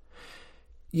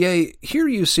 Yea, here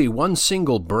you see one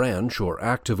single branch or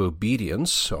act of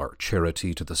obedience, our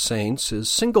charity to the saints, is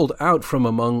singled out from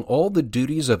among all the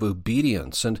duties of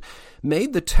obedience and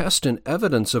made the test and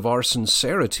evidence of our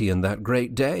sincerity in that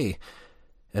great day,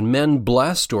 and men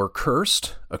blessed or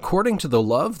cursed according to the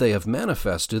love they have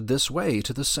manifested this way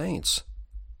to the saints.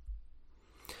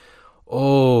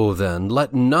 Oh, then,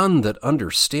 let none that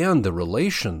understand the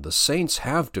relation the saints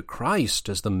have to Christ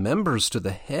as the members to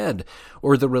the head,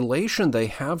 or the relation they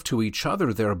have to each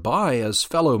other thereby as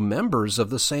fellow members of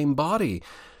the same body,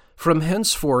 from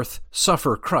henceforth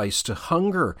suffer Christ to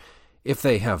hunger, if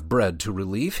they have bread to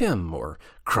relieve him, or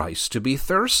Christ to be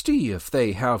thirsty, if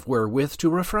they have wherewith to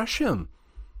refresh him.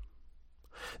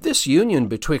 This union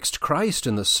betwixt Christ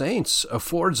and the saints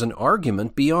affords an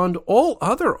argument beyond all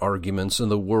other arguments in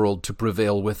the world to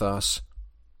prevail with us.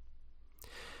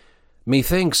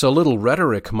 Methinks a little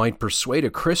rhetoric might persuade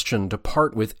a Christian to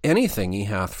part with anything he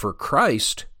hath for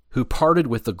Christ, who parted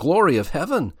with the glory of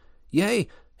heaven, yea,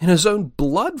 in his own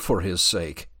blood for his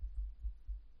sake.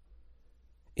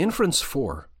 Inference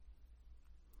 4.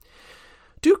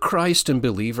 Do Christ and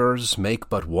believers make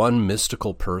but one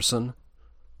mystical person?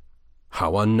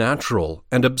 How unnatural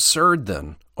and absurd,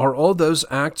 then, are all those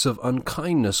acts of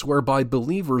unkindness whereby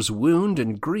believers wound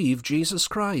and grieve Jesus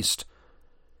Christ.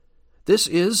 This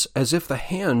is as if the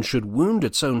hand should wound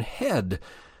its own head,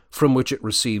 from which it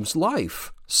receives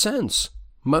life, sense,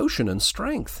 motion, and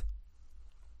strength.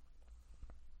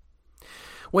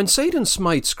 When Satan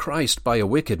smites Christ by a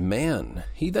wicked man,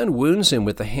 he then wounds him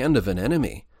with the hand of an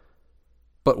enemy.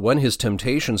 But when his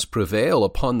temptations prevail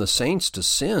upon the saints to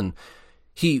sin,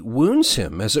 he wounds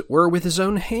him, as it were, with his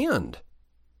own hand.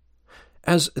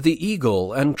 As the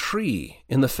eagle and tree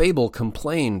in the fable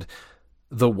complained,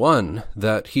 the one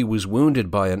that he was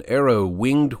wounded by an arrow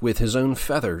winged with his own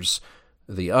feathers,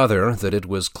 the other that it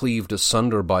was cleaved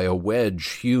asunder by a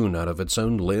wedge hewn out of its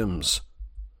own limbs.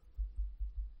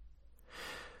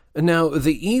 Now,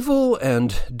 the evil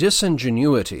and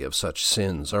disingenuity of such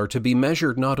sins are to be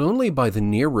measured not only by the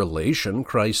near relation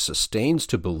Christ sustains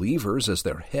to believers as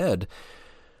their head,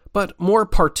 but more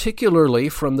particularly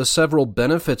from the several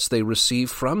benefits they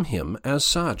receive from him as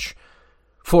such.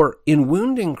 For in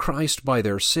wounding Christ by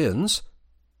their sins,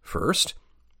 first,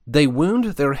 they wound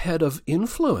their head of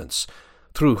influence,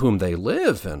 through whom they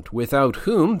live, and without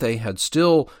whom they had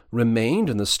still remained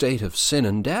in the state of sin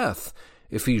and death.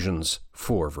 Ephesians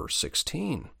 4, verse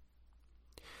 16.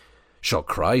 Shall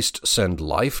Christ send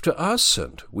life to us,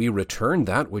 and we return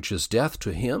that which is death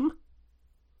to him?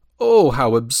 Oh,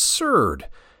 how absurd!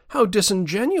 How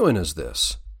disingenuine is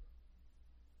this!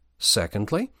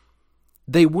 Secondly,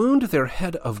 they wound their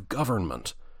head of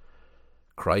government.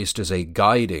 Christ is a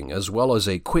guiding as well as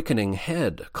a quickening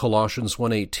head, Colossians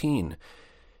 1:18.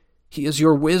 He is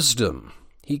your wisdom.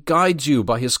 He guides you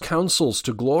by his counsels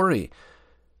to glory.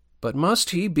 But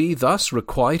must he be thus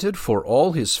requited for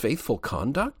all his faithful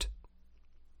conduct?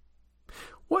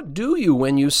 What do you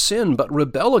when you sin but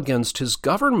rebel against his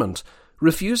government,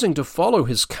 refusing to follow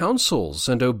his counsels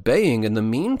and obeying in the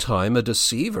meantime a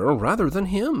deceiver rather than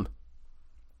him?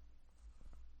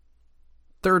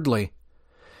 Thirdly,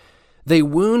 they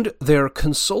wound their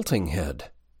consulting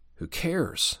head, who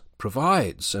cares,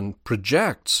 provides, and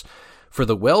projects for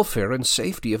the welfare and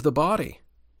safety of the body.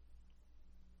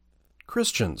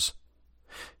 Christians,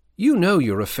 you know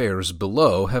your affairs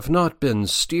below have not been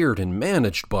steered and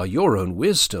managed by your own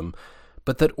wisdom,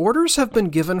 but that orders have been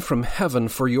given from heaven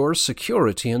for your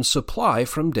security and supply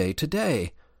from day to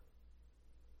day.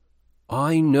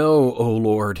 I know, O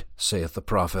Lord, saith the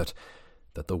prophet,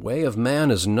 that the way of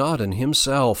man is not in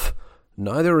himself,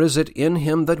 neither is it in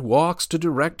him that walks to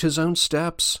direct his own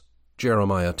steps.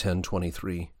 Jeremiah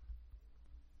 10:23.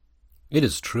 It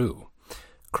is true.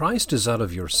 Christ is out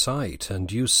of your sight, and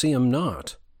you see him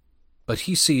not. But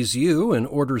he sees you and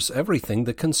orders everything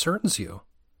that concerns you.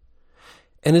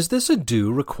 And is this a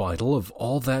due requital of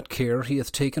all that care he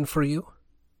hath taken for you?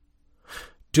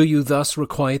 Do you thus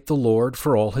requite the Lord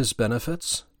for all his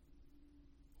benefits?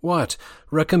 What,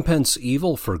 recompense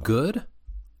evil for good?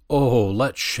 Oh,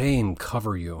 let shame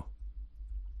cover you.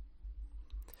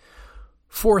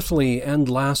 Fourthly and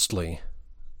lastly,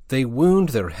 they wound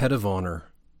their head of honor.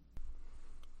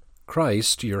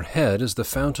 Christ, your head, is the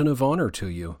fountain of honor to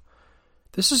you.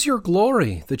 This is your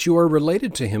glory, that you are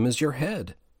related to him as your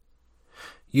head.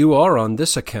 You are on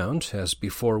this account, as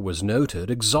before was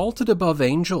noted, exalted above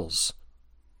angels.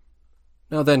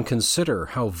 Now then consider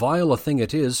how vile a thing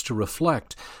it is to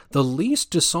reflect the least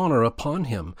dishonor upon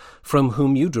him, from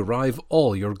whom you derive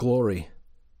all your glory.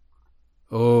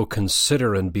 Oh,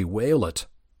 consider and bewail it.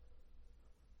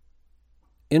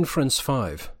 Inference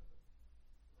 5.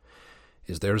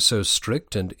 Is there so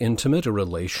strict and intimate a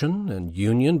relation and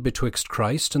union betwixt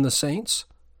Christ and the saints?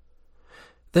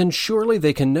 Then surely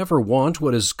they can never want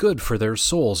what is good for their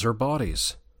souls or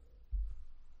bodies.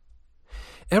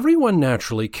 Everyone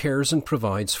naturally cares and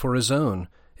provides for his own,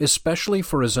 especially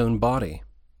for his own body.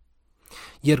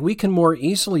 Yet we can more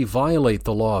easily violate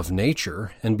the law of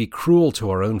nature and be cruel to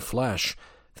our own flesh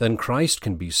than Christ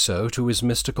can be so to his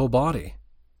mystical body.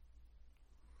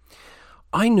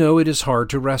 I know it is hard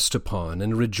to rest upon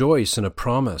and rejoice in a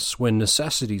promise when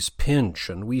necessities pinch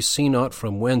and we see not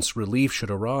from whence relief should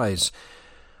arise.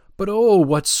 But oh,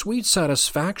 what sweet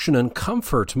satisfaction and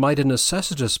comfort might a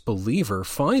necessitous believer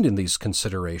find in these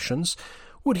considerations,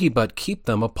 would he but keep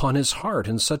them upon his heart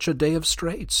in such a day of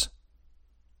straits.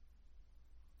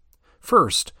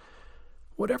 First,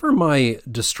 whatever my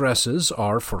distresses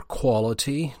are for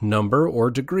quality, number, or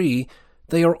degree,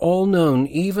 they are all known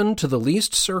even to the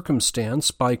least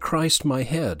circumstance by Christ my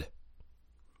head.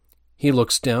 He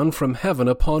looks down from heaven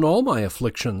upon all my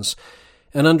afflictions,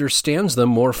 and understands them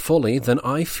more fully than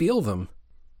I feel them.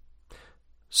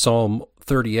 Psalm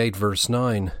 38, verse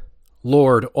 9,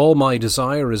 Lord, all my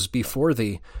desire is before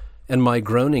thee, and my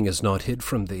groaning is not hid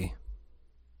from thee.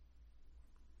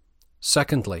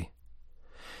 Secondly,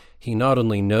 he not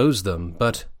only knows them,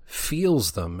 but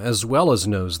feels them as well as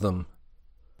knows them.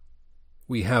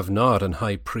 We have not an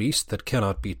high priest that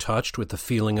cannot be touched with the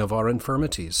feeling of our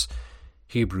infirmities.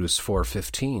 Hebrews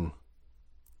 4:15.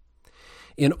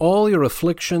 In all your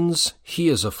afflictions he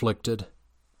is afflicted.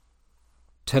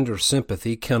 Tender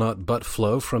sympathy cannot but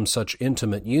flow from such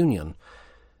intimate union.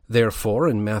 Therefore,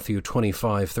 in Matthew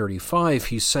 25:35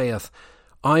 he saith,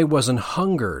 I was an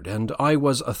hungered, and I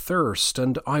was athirst,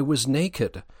 and I was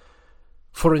naked.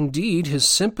 For indeed his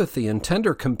sympathy and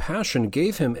tender compassion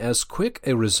gave him as quick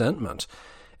a resentment,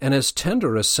 and as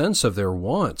tender a sense of their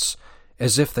wants,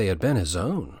 as if they had been his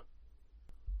own.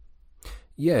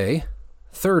 Yea,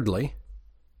 thirdly,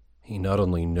 he not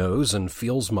only knows and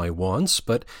feels my wants,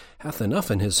 but hath enough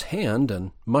in his hand,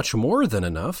 and much more than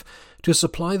enough, to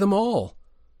supply them all.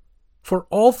 For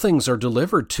all things are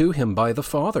delivered to him by the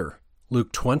Father.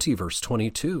 Luke 20, verse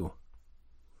 22.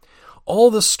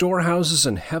 All the storehouses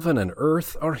in heaven and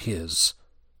earth are his.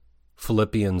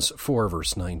 Philippians 4,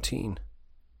 verse 19.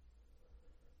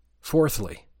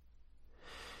 Fourthly,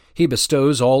 he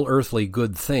bestows all earthly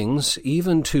good things,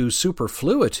 even to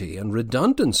superfluity and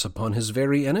redundance upon his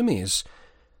very enemies.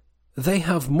 They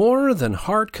have more than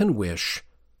heart can wish.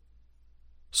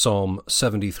 Psalm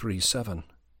 73:7.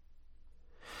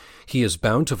 He is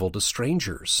bountiful to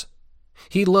strangers.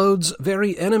 He loads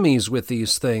very enemies with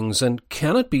these things, and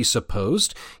can it be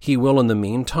supposed he will in the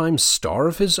meantime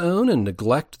starve his own and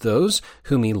neglect those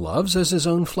whom he loves as his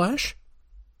own flesh?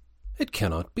 It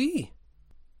cannot be.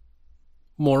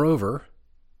 Moreover,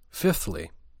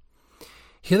 fifthly,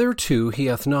 hitherto he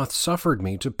hath not suffered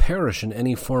me to perish in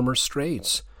any former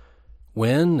straits.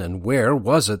 When and where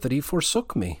was it that he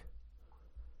forsook me?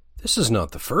 This is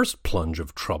not the first plunge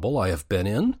of trouble I have been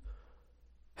in.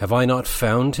 Have I not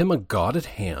found him a God at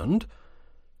hand?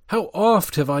 How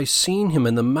oft have I seen him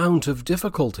in the mount of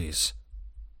difficulties?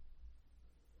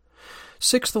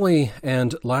 Sixthly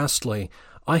and lastly,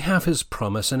 I have his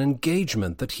promise and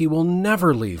engagement that he will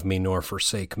never leave me nor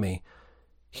forsake me.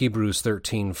 Hebrews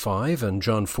 13:5 and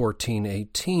John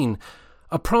 14:18,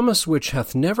 a promise which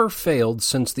hath never failed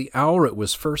since the hour it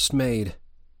was first made.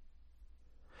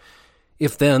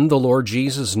 If then the Lord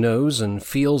Jesus knows and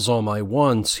feels all my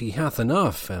wants, he hath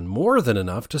enough, and more than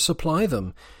enough, to supply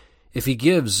them. If he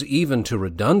gives even to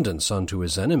redundance unto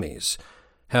his enemies,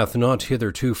 hath not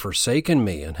hitherto forsaken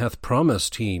me, and hath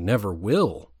promised he never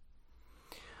will.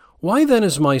 Why then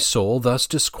is my soul thus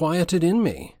disquieted in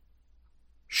me?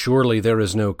 Surely there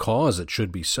is no cause it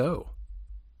should be so.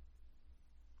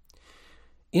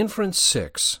 Inference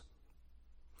 6.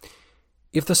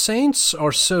 If the saints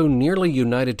are so nearly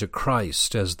united to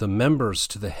Christ as the members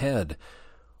to the head,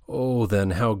 oh,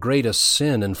 then how great a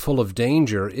sin and full of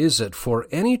danger is it for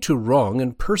any to wrong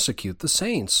and persecute the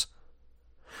saints!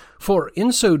 For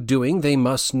in so doing they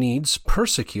must needs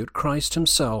persecute Christ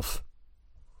himself.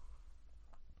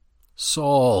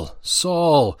 Saul,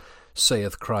 Saul,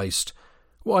 saith Christ,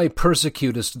 why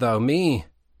persecutest thou me?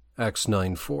 Acts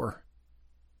 9:4.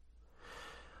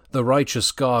 The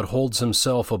righteous God holds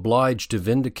himself obliged to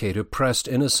vindicate oppressed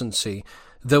innocency,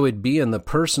 though it be in the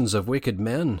persons of wicked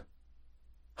men.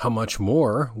 How much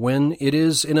more when it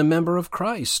is in a member of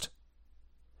Christ?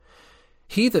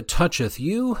 He that toucheth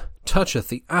you toucheth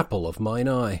the apple of mine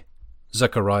eye.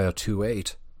 Zechariah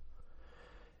 2:8.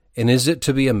 And is it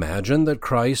to be imagined that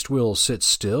Christ will sit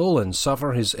still and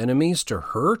suffer his enemies to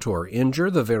hurt or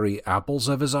injure the very apples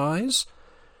of his eyes?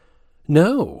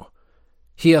 No.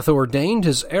 He hath ordained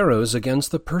his arrows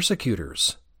against the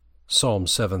persecutors. Psalm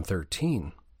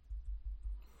 7:13.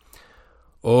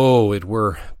 Oh, it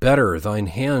were better thine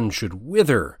hand should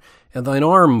wither, and thine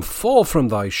arm fall from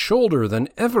thy shoulder, than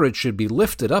ever it should be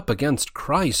lifted up against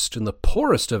Christ in the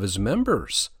poorest of his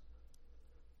members.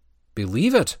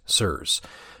 Believe it, sirs,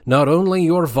 not only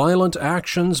your violent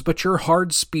actions, but your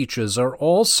hard speeches are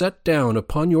all set down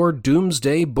upon your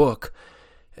doomsday book,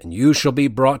 and you shall be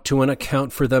brought to an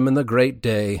account for them in the great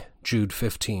day. Jude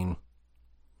 15.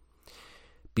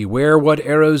 Beware what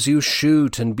arrows you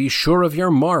shoot, and be sure of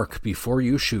your mark before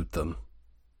you shoot them.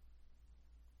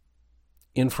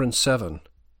 Inference 7.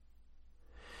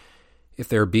 If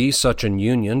there be such an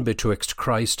union betwixt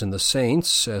Christ and the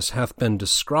saints, as hath been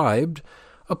described,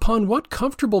 upon what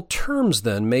comfortable terms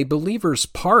then may believers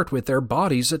part with their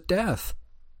bodies at death?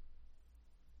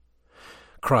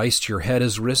 Christ your head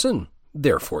is risen,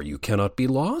 therefore you cannot be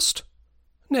lost.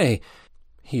 Nay,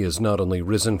 he is not only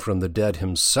risen from the dead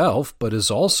himself, but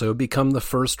is also become the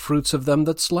firstfruits of them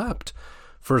that slept.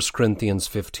 1 Corinthians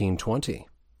 15:20.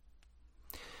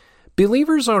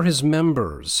 Believers are his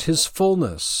members, his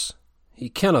fullness. He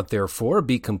cannot, therefore,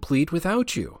 be complete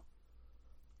without you.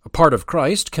 A part of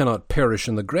Christ cannot perish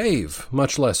in the grave,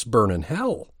 much less burn in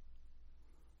hell.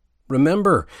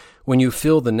 Remember, when you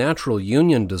feel the natural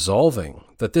union dissolving,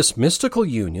 that this mystical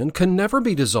union can never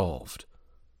be dissolved.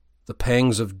 The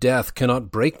pangs of death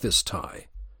cannot break this tie.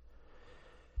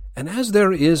 And as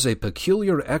there is a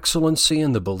peculiar excellency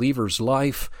in the believer's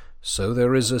life, so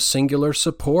there is a singular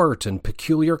support and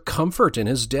peculiar comfort in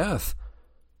his death.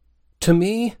 To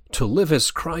me, to live is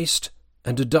Christ,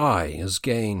 and to die is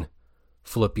gain.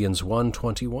 Philippians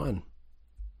 1:21.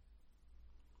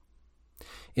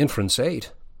 Inference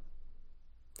 8.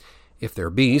 If there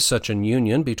be such an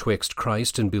union betwixt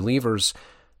Christ and believers,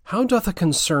 how doth it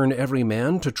concern every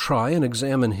man to try and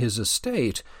examine his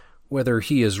estate, whether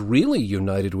he is really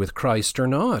united with Christ or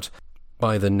not,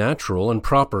 by the natural and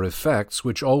proper effects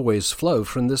which always flow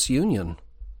from this union?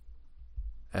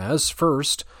 As,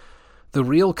 first, the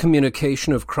real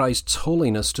communication of Christ's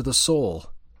holiness to the soul.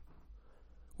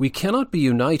 We cannot be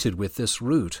united with this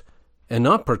root, and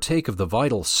not partake of the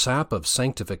vital sap of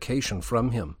sanctification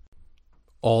from him.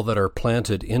 All that are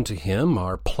planted into him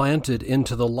are planted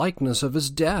into the likeness of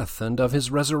his death and of his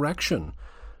resurrection.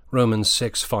 Romans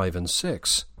 6:5 and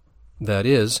 6. That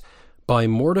is, by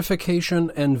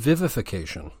mortification and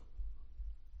vivification.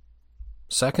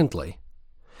 Secondly,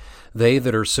 they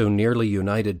that are so nearly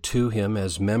united to him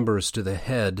as members to the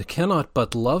head cannot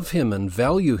but love him and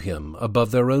value him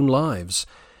above their own lives.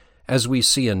 As we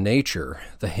see in nature,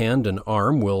 the hand and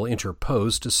arm will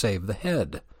interpose to save the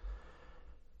head.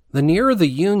 The nearer the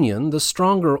union, the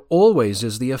stronger always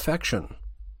is the affection.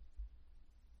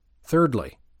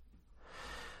 Thirdly,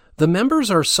 the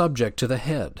members are subject to the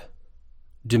head.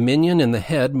 Dominion in the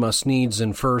head must needs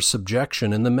infer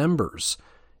subjection in the members.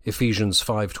 Ephesians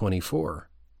 5:24.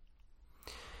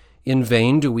 In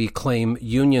vain do we claim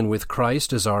union with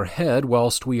Christ as our head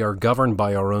whilst we are governed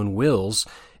by our own wills,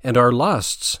 and our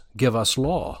lusts give us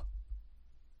law.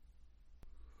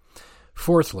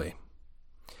 Fourthly,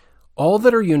 all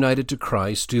that are united to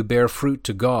Christ do bear fruit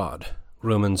to God.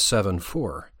 Romans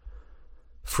 7:4.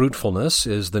 Fruitfulness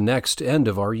is the next end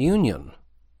of our union.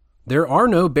 There are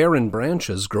no barren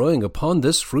branches growing upon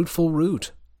this fruitful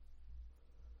root.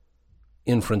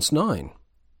 Inference 9.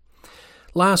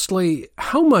 Lastly,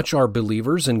 how much are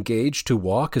believers engaged to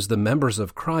walk as the members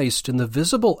of Christ in the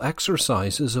visible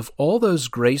exercises of all those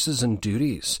graces and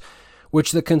duties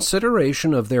which the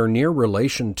consideration of their near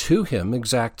relation to him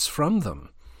exacts from them?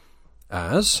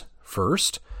 As,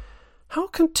 first, how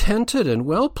contented and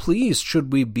well pleased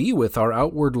should we be with our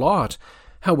outward lot,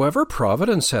 however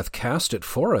providence hath cast it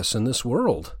for us in this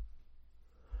world.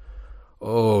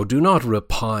 Oh, do not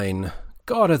repine.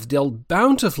 God hath dealt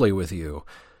bountifully with you.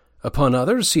 Upon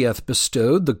others he hath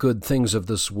bestowed the good things of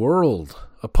this world,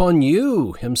 upon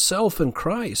you, himself in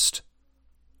Christ.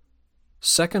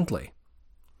 Secondly,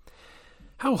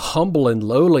 how humble and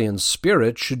lowly in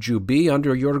spirit should you be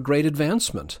under your great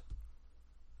advancement?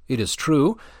 It is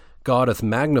true, God hath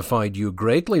magnified you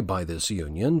greatly by this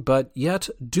union, but yet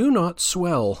do not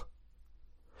swell.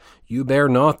 You bear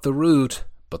not the root,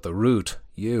 but the root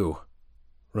you.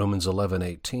 Romans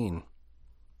 11:18.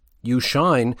 You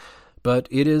shine, but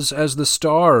it is as the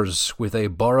stars with a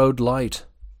borrowed light.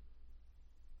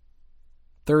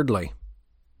 Thirdly,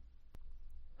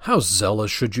 how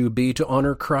zealous should you be to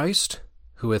honor Christ,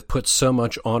 who hath put so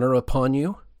much honor upon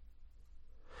you?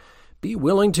 Be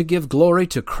willing to give glory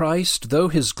to Christ, though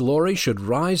his glory should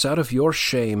rise out of your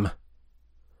shame.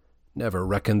 Never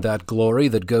reckon that glory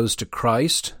that goes to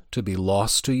Christ to be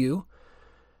lost to you.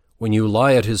 When you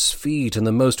lie at his feet in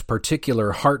the most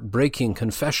particular heart-breaking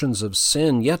confessions of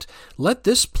sin, yet let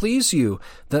this please you,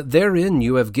 that therein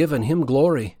you have given him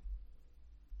glory.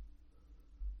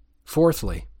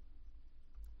 Fourthly,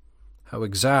 how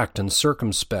exact and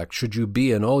circumspect should you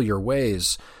be in all your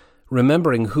ways,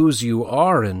 remembering whose you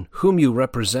are and whom you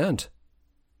represent.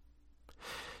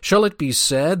 Shall it be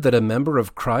said that a member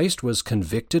of Christ was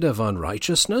convicted of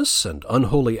unrighteousness and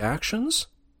unholy actions?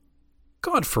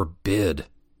 God forbid!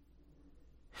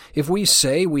 If we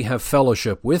say we have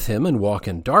fellowship with him and walk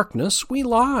in darkness, we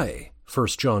lie. 1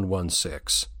 John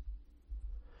 1:6.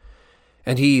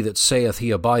 And he that saith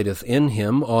he abideth in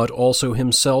him ought also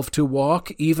himself to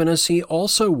walk, even as he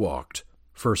also walked.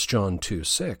 1 John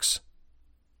 2:6.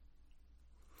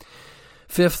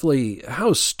 Fifthly,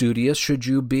 how studious should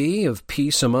you be of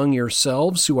peace among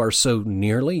yourselves, who are so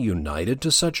nearly united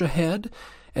to such a head,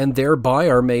 and thereby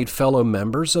are made fellow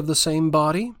members of the same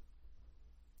body?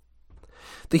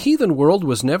 The heathen world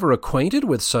was never acquainted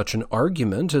with such an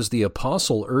argument as the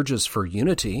apostle urges for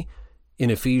unity in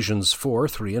Ephesians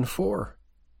 4:3 and 4.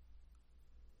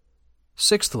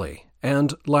 Sixthly,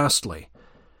 and lastly,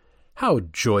 how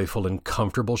joyful and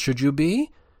comfortable should you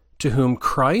be, to whom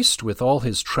Christ, with all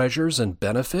his treasures and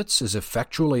benefits, is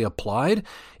effectually applied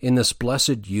in this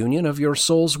blessed union of your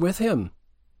souls with him.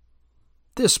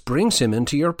 This brings him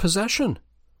into your possession.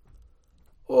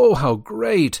 Oh, how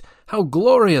great, how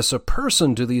glorious a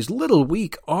person do these little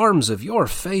weak arms of your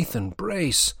faith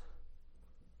embrace!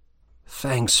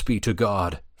 Thanks be to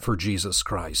God for Jesus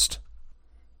Christ.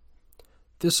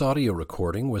 This audio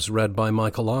recording was read by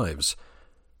Michael Ives.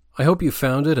 I hope you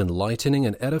found it enlightening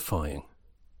and edifying.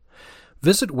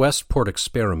 Visit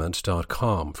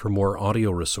westportexperiment.com for more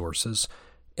audio resources,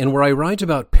 and where I write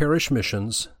about parish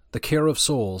missions, the care of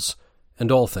souls,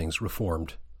 and all things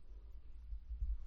Reformed.